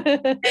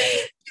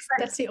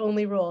 That's the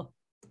only rule.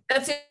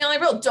 That's the only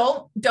rule.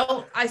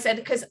 Don't, I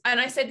said,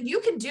 I said, you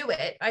can do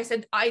it. I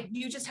said,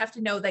 you just have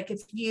to know, like,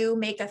 if you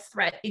make a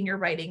threat in your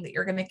writing that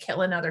you're going to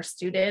kill another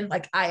student,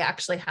 like, I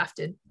actually have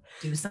to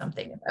do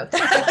something about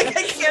that. Like,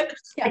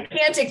 I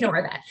can't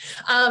ignore that.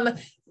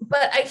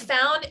 But I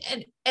found,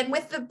 and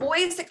with the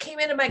boys that came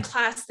into my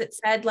class that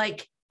said,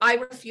 like, I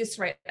refuse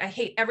to write, I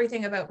hate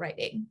everything about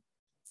writing.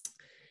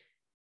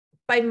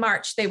 By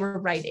March, they were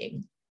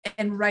writing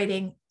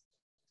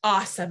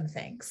awesome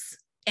things.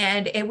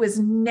 And it was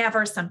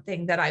never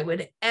something that I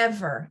would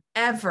ever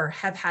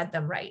have had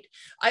them write.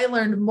 I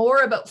learned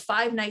more about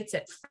Five Nights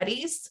at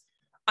Freddy's.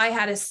 I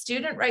had a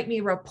student write me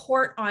a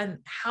report on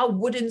how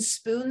wooden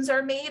spoons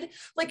are made,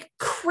 like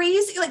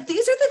crazy. Like,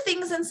 these are the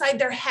things inside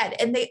their head,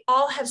 and they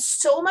all have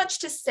so much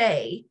to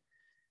say.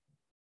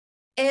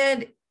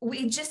 And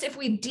if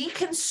we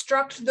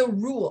deconstruct the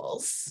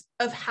rules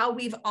of how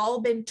we've all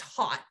been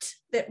taught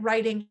that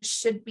writing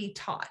should be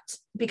taught,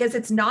 because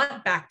it's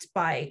not backed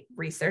by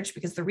research,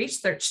 because the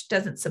research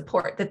doesn't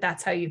support that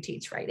that's how you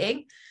teach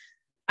writing.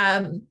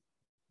 That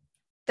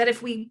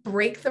if we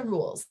break the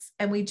rules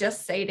and we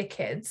just say to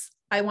kids,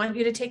 I want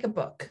you to take a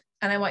book,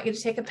 and I want you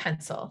to take a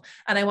pencil,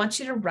 and I want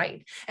you to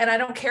write. And I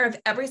don't care if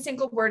every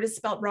single word is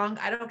spelled wrong.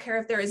 I don't care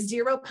if there is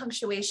zero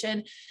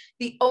punctuation.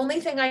 The only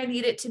thing I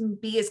need it to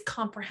be is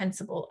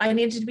comprehensible. I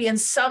need it to be in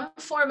some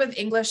form of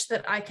English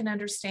that I can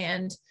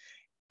understand.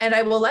 And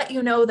I will let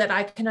you know that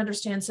I can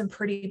understand some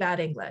pretty bad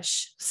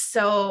English.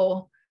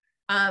 So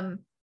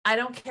I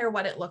don't care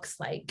what it looks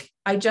like.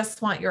 I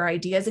just want your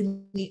ideas.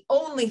 And the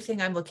only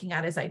thing I'm looking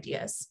at is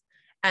ideas.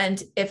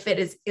 And if it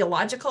is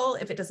illogical,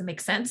 if it doesn't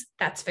make sense,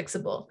 that's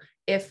fixable.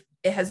 If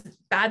it has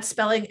bad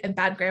spelling and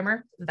bad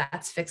grammar,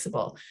 that's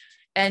fixable.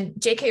 And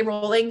J.K.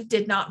 Rowling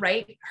did not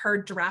write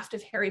her draft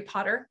of Harry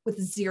Potter with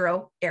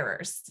 0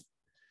 errors.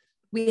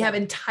 We have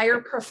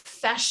entire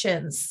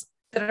professions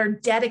that are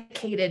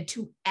dedicated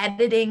to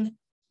editing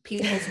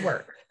people's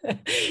work.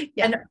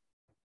 And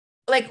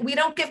like, we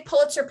don't give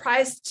Pulitzer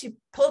prizes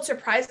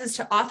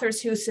to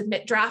authors who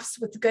submit drafts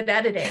with good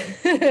editing.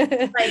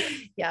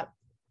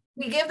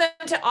 We give them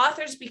to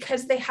authors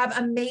because they have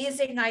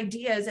amazing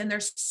ideas and their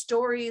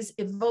stories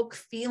evoke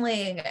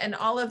feeling and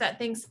all of that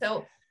thing.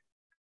 So,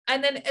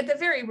 and then at the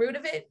very root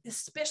of it,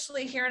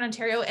 especially here in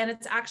Ontario, and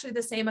it's actually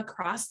the same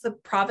across the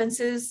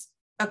provinces,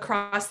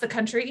 across the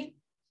country,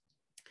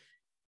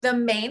 the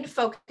main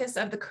focus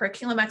of the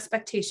curriculum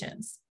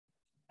expectations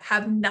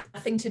have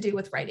nothing to do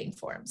with writing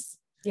forms.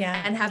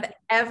 And have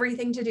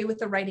everything to do with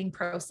the writing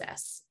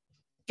process.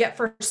 Yet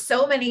for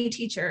so many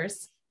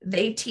teachers,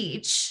 they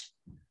teach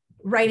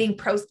writing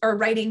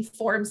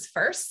forms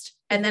first,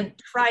 and then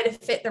try to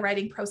fit the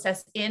writing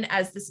process in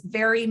as this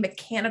very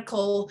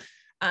mechanical,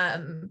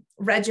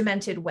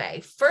 regimented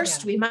way.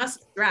 First, we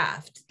must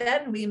draft,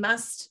 then we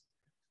must,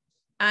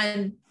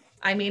 and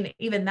I mean,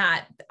 even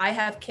that, I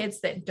have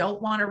kids that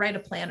don't want to write a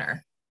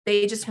planner.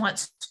 They just want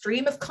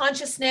stream of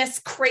consciousness,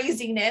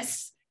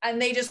 craziness, and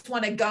they just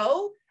want to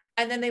go.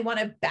 And then they want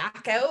to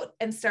back out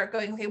and start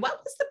going, okay, what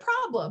was the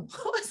problem?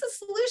 What was the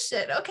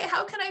solution? Okay,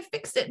 how can I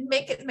fix it and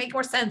make it make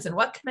more sense? And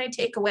what can I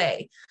take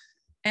away?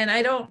 And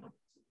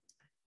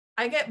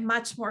I get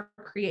much more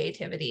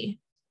creativity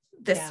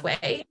this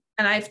way.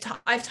 And I've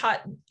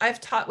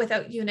taught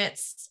without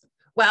units.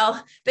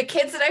 Well, the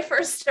kids that I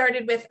first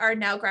started with are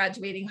now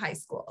graduating high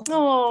school.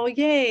 Oh,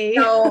 yay.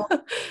 So,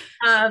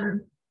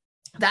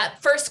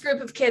 that first group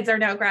of kids are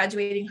now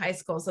graduating high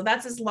school. So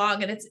that's as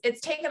long, and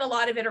it's taken a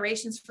lot of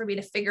iterations for me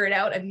to figure it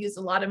out. I've used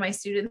a lot of my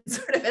students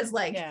sort of as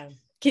like,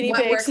 guinea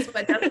pigs. Works,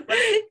 what doesn't work.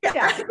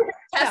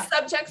 Test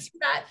subjects for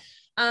that.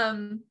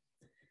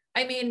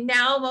 I mean,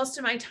 now most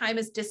of my time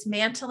is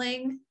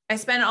dismantling. I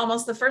spend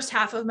almost the first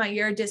half of my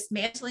year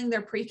dismantling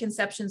their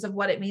preconceptions of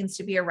what it means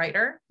to be a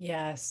writer.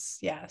 Yes.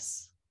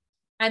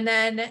 And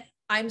then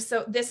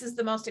this is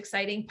the most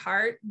exciting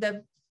part.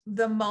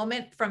 The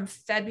moment from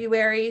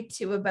February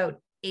to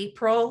about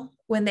April,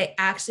 when they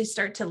actually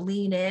start to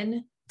lean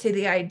in to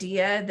the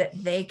idea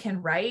that they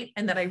can write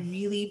and that I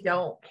really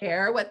don't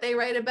care what they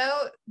write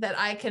about, that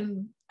I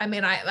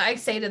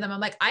say to them, I'm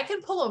like, I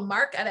can pull a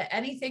mark out of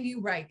anything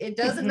you write. It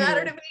doesn't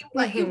matter to me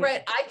what you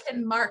write. I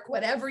can mark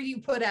whatever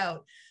you put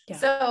out.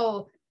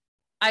 So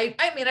I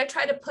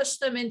try to push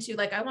them into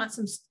like, I want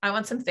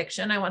some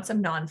fiction. I want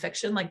some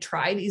nonfiction, like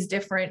try these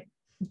different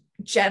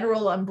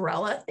general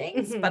umbrella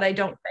things, but I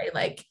don't say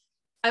like,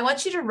 I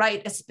want you to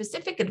write a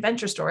specific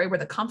adventure story where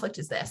the conflict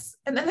is this.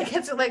 And then the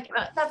kids are like,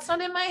 that's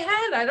not in my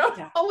head. I don't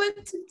know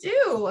what to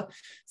do.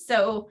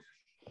 So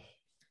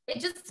it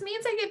just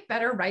means I get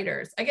better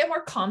writers. I get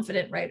more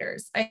confident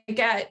writers. I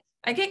get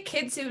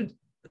kids who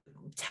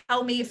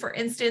tell me, for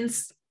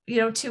instance,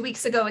 2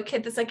 weeks ago, a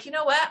kid that's like, you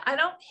know what? I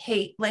don't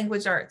hate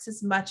language arts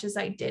as much as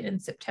I did in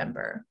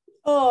September.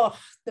 Oh,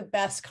 the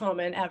best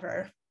comment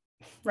ever.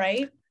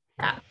 Right?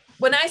 Yeah.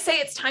 When I say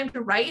it's time to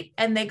write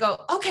and they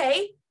go,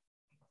 okay.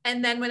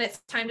 And then when it's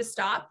time to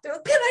stop, they're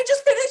like, can I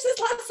just finish this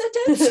last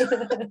sentence?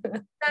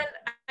 Then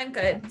I'm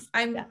good.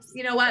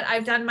 You know what?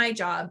 I've done my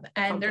job,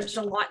 and there's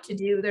a lot to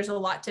do. There's a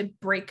lot to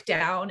break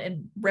down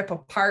and rip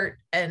apart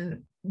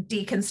and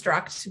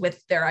deconstruct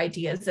with their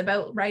ideas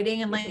about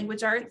writing and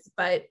language arts.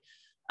 But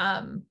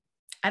I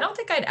don't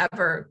think I'd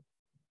ever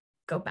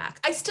go back.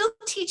 I still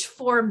teach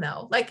form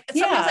though. Like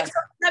somebody's like, so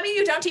that mean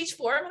you don't teach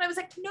form? And I was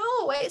like,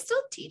 no, I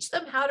still teach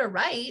them how to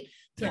write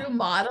through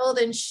modeled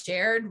and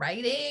shared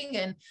writing.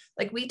 And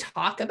like, we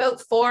talk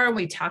about form,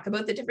 we talk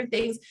about the different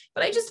things,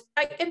 but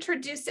I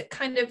introduce it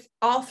kind of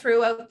all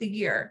throughout the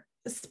year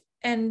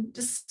and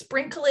just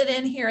sprinkle it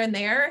in here and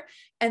there,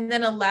 and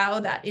then allow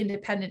that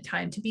independent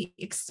time to be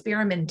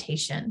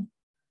experimentation,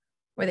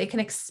 where they can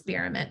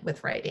experiment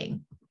with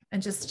writing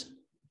and just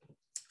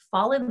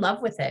fall in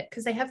love with it,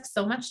 because they have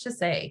so much to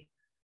say.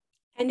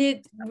 And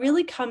it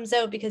really comes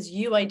out because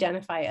you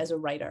identify as a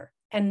writer,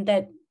 and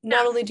that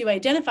not only do you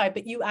identify,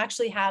 but you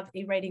actually have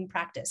a writing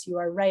practice. You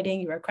are writing,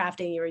 you are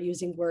crafting, you are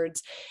using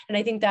words. And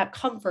I think that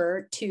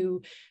comfort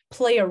to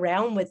play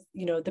around with,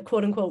 the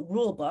quote unquote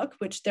rule book,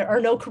 which there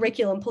are no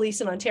curriculum police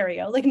in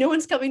Ontario. Like, no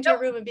one's coming to your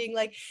room and being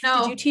like,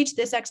 did you teach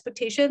this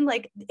expectation?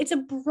 Like, it's a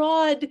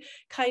broad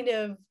kind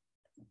of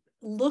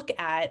look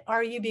at,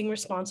 are you being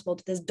responsible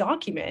to this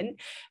document?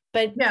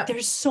 But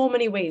there's so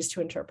many ways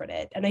to interpret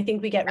it. And I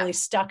think we get really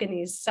stuck in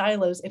these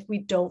silos if we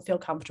don't feel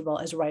comfortable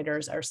as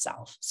writers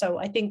ourselves. So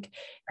I think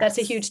that's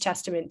a huge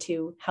testament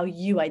to how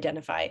you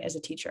identify as a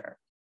teacher.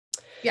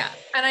 Yeah.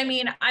 And I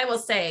mean, I will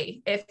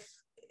say,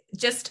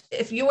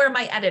 if you were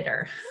my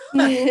editor,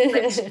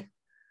 which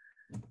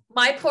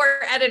my poor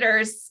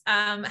editors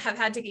have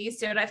had to get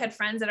used to it. I've had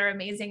friends that are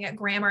amazing at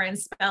grammar and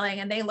spelling,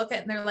 and they look at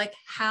it and they're like,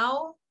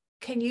 how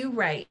can you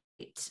write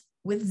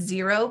with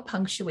 0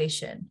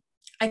 punctuation?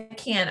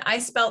 I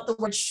spelt the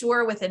word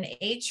sure with an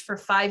H for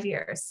 5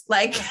 years.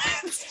 Like,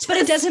 but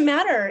it doesn't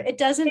matter. It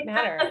doesn't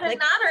matter.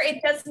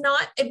 It does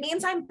not. It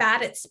means I'm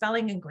bad at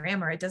spelling and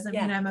grammar. It doesn't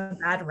mean I'm a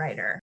bad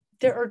writer.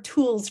 There are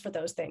tools for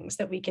those things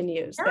that we can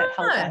use that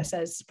help us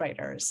as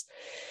writers.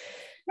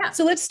 Yeah.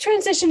 So let's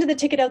transition to the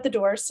ticket out the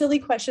door. Silly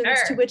questions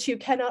to which you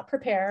cannot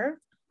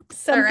prepare.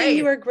 Something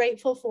you are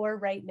grateful for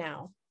right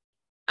now.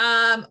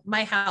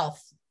 My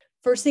health.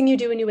 First thing you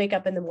do when you wake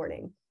up in the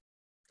morning.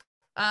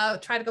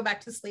 Try to go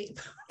back to sleep.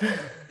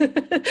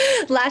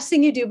 Last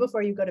thing you do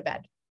before you go to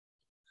bed.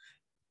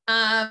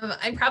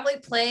 I'm probably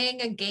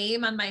playing a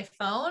game on my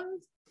phone,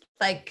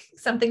 like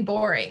something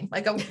boring,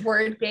 like a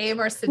word game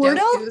or Sudoku.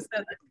 Wordle?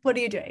 What are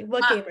you doing?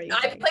 What game are you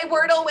playing? I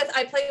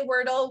play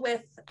Wordle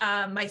with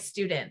my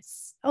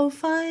students. Oh,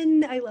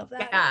 fun. I love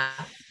that.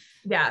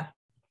 Yeah.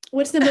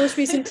 What's the most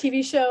recent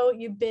TV show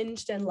you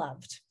binged and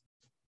loved?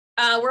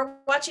 We're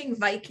watching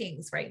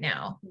Vikings right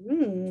now.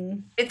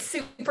 It's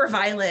super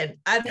violent.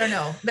 I don't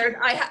know.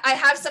 I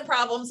have some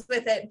problems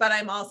with it, but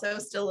I'm also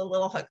still a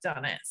little hooked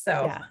on it.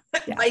 So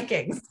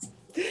Vikings.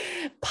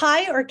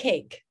 Pie or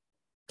cake?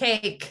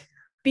 Cake.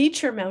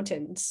 Beach or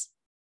mountains?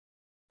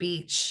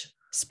 Beach.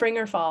 Spring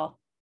or fall?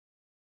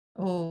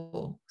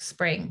 Oh,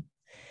 spring.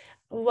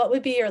 What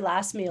would be your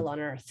last meal on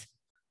earth?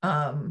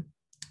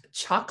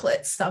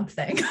 Chocolate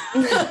something.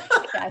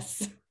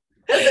 Yes.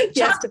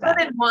 Chocolate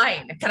and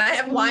wine. Can I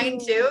have wine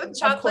too?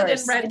 Chocolate and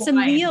red wine. It's a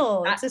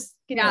meal. It's just,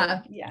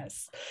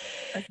 yes.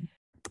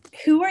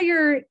 Who are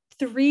your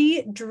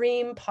 3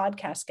 dream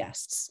podcast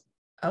guests?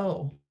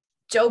 Oh,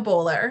 Joe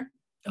Bowler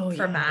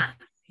for Matt.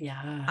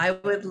 Yeah. I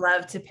would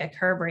love to pick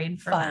her brain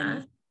for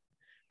Matt.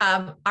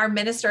 Our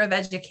Minister of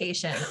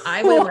Education.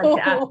 I would love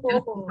to ask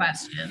him some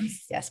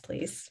questions. Yes,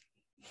 please.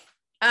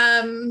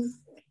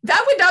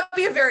 That would not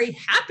be a very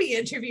happy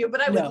interview,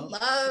 but I would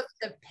love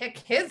to pick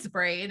his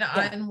brain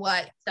on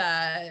what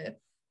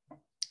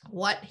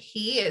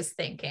he is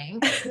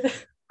thinking.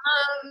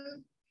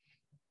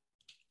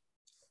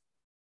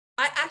 I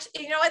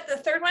actually, you know what? The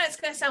third one is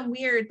going to sound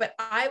weird, but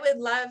I would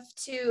love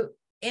to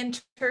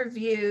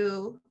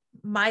interview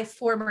my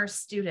former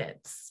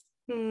students.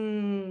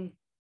 You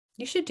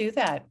should do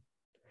that.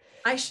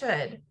 I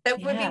should.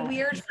 That would be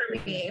weird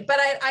for me, but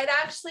I'd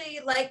actually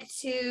like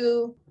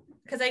to,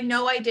 because I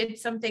know I did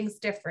some things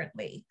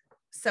differently.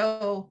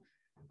 So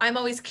I'm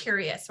always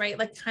curious, right?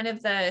 Like kind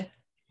of I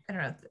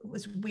don't know, it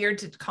was weird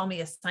to call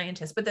me a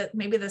scientist, but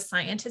maybe the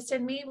scientist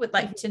in me would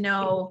like to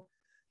know,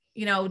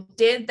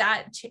 did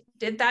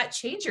that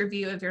change your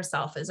view of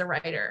yourself as a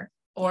writer?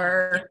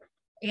 Or,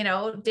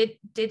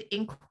 did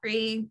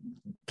inquiry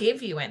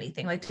give you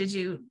anything? Like, did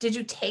you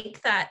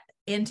take that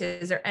into,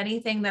 is there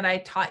anything that I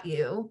taught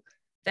you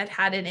that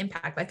had an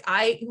impact? Like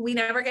we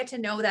never get to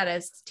know that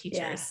as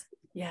teachers.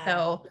 Yeah.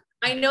 So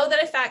I know that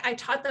in fact, I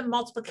taught them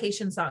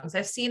multiplication songs.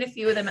 I've seen a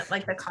few of them at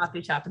like the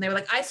coffee shop and they were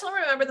like, I still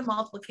remember the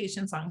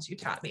multiplication songs you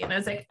taught me. And I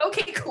was like,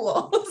 okay,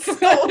 cool.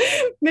 So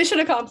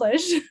mission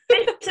accomplished.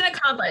 mission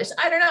accomplished.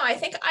 I don't know. I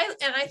think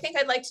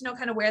I'd like to know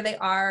kind of where they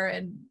are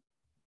and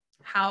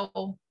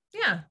how,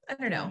 I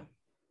don't know.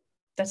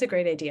 That's a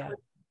great idea.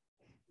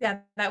 Yeah,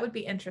 that would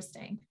be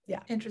interesting.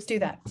 Yeah. Interesting. Do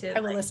that. I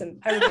will listen.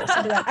 I would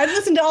listen to that. I've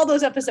listened to all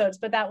those episodes,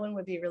 but that one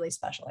would be really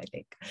special, I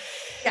think.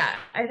 Yeah,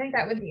 I think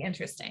that would be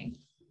interesting.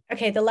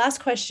 Okay, the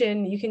last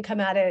question, you can come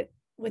at it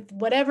with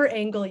whatever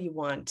angle you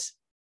want.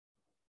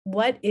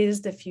 What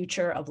is the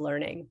future of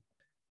learning?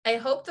 I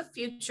hope the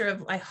future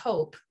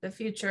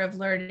of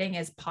learning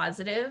is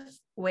positive,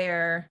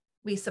 where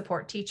we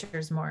support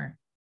teachers more.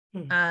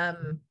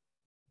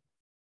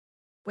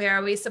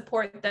 Where we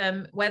support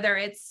them, whether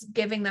it's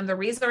giving them the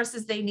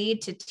resources they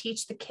need to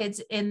teach the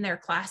kids in their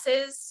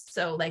classes.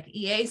 So like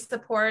EA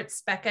support,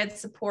 spec ed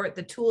support,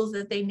 the tools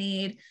that they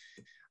need.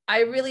 I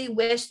really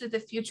wish that the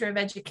future of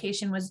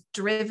education was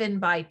driven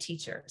by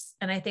teachers.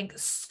 And I think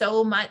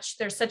so much,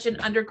 there's such an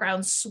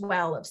underground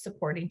swell of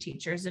supporting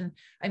teachers. And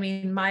I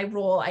mean, my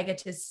role, I get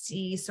to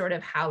see sort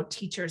of how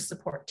teachers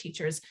support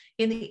teachers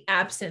in the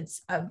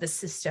absence of the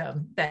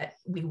system that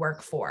we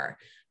work for.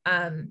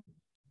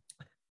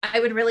 I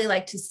would really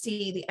like to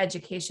see the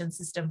education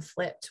system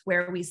flipped,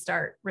 where we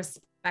start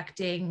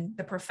respecting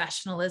the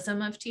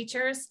professionalism of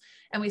teachers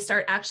and we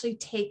start actually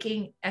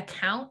taking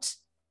account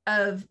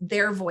of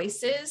their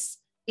voices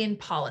in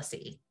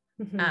policy.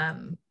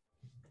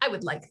 I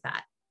would like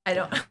that. I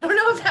don't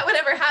know if that would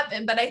ever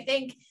happen, but I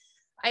think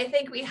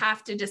we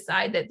have to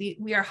decide that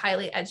we are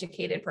highly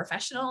educated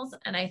professionals.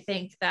 And I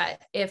think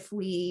that if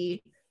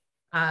we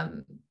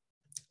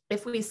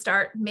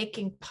start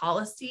making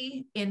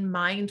policy in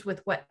mind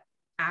with what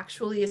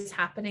actually is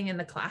happening in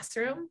the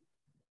classroom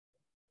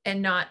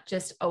and not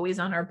just always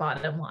on our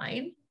bottom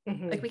line,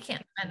 like we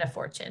can't spend a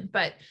fortune,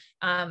 but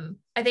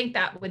I think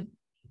that would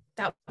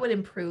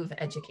improve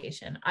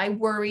education. I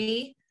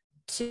worry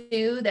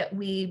too that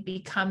we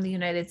become the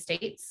United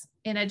States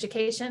in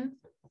education.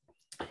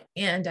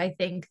 And I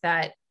think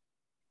that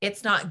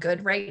it's not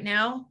good right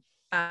now.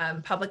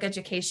 Public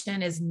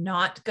education is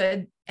not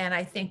good. And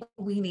I think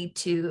we need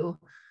to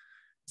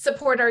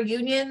support our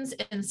unions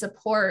and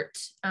support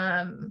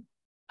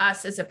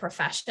us as a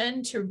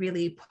profession to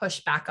really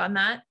push back on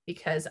that,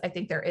 because I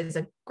think there is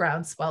a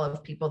groundswell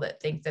of people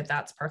that think that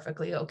that's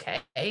perfectly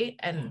okay.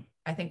 And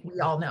I think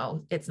we all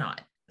know it's not.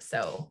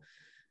 So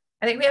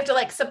I think we have to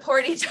like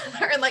support each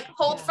other and like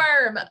hold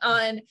firm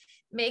on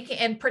making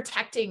and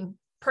protecting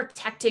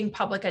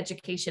public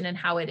education and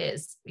how it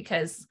is,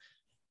 because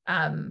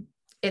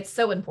it's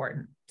so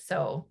important.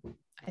 So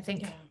I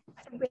think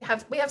we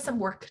have some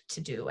work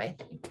to do, I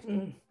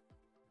think.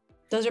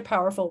 Those are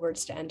powerful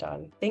words to end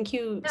on. Thank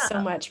you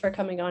so much for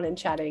coming on and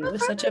chatting. It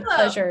was such a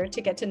pleasure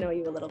to get to know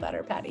you a little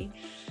better, Patty.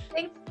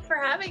 Thanks for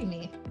having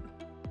me.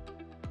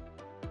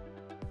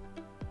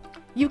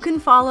 You can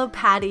follow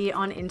Patty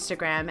on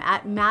Instagram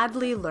at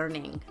Madly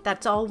Learning,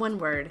 that's all one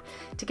word,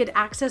 to get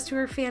access to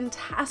her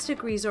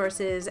fantastic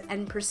resources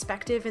and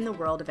perspective in the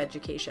world of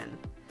education.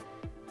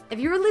 If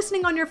you're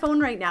listening on your phone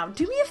right now,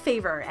 do me a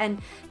favor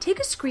and take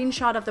a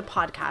screenshot of the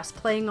podcast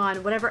playing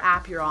on whatever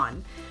app you're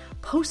on.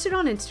 Post it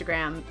on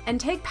Instagram and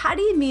tag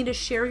Patty and me to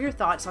share your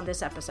thoughts on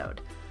this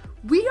episode.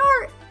 We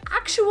are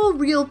actual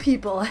real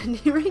people, and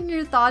hearing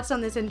your thoughts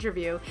on this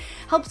interview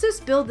helps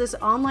us build this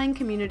online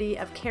community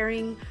of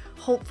caring,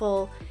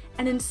 hopeful,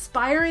 and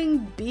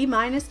inspiring B-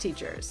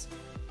 teachers.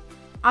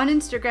 On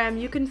Instagram,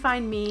 you can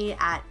find me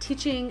at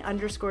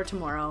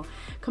teaching_tomorrow.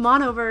 Come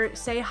on over,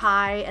 say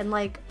hi, and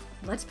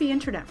let's be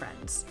internet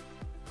friends.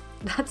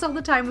 That's all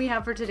the time we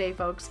have for today,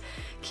 folks.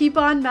 Keep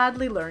on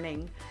madly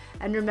learning.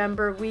 And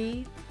remember,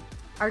 we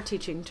are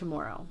teaching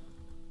tomorrow.